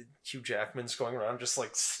Hugh Jackman's going around just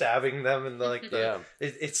like stabbing them, and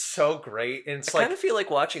it's so great. And it's I like, kind of feel like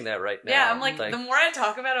watching that right now. Yeah, I'm like, the more I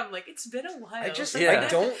talk about it, I'm like, it's been a while. I Yeah.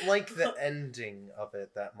 don't like the ending of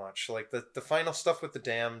it that much. Like the final stuff with the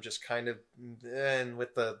dam just kind of, and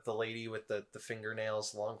with the lady with the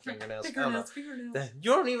fingernails, long fingernails. I don't know. Fingernails.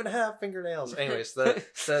 You don't even have fingernails. Anyways, the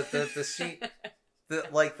scene,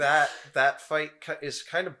 like that fight is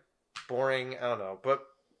kind of boring. I don't know, but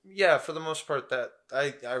yeah, for the most part, that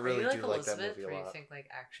I really Are you do like that movie a or you lot. think like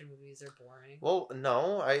action movies are boring? Well,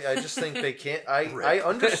 no, I just think they can't. I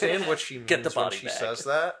understand what she means Get the when body she bag. says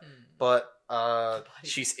that, but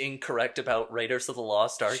she's incorrect about Raiders of the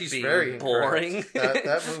Lost Ark she's being very boring. incorrect.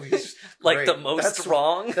 That movie's like great. the most That's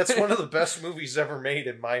wrong. That's one of the best movies ever made,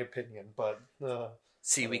 in my opinion. But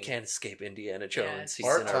See, we can't escape Indiana Jones. Yeah,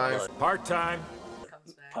 He's in our blood. Part-time,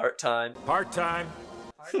 Comes back. Part-time. part-time,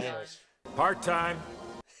 Part-time. part-time,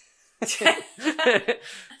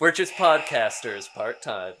 We're just podcasters,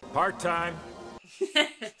 part-time. part-time.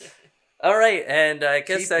 All right, and I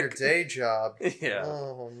guess keep that your day job. yeah.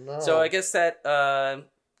 Oh no. So I guess that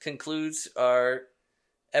concludes our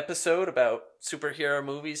episode about superhero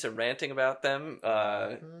movies and ranting about them.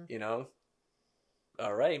 All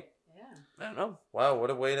right. Yeah. I don't know. Wow, what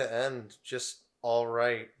a way to end. Just all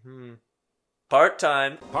right.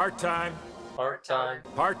 Part-time. Part-time, Part-time.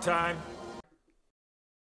 part-time.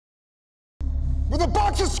 With a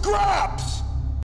box of scraps!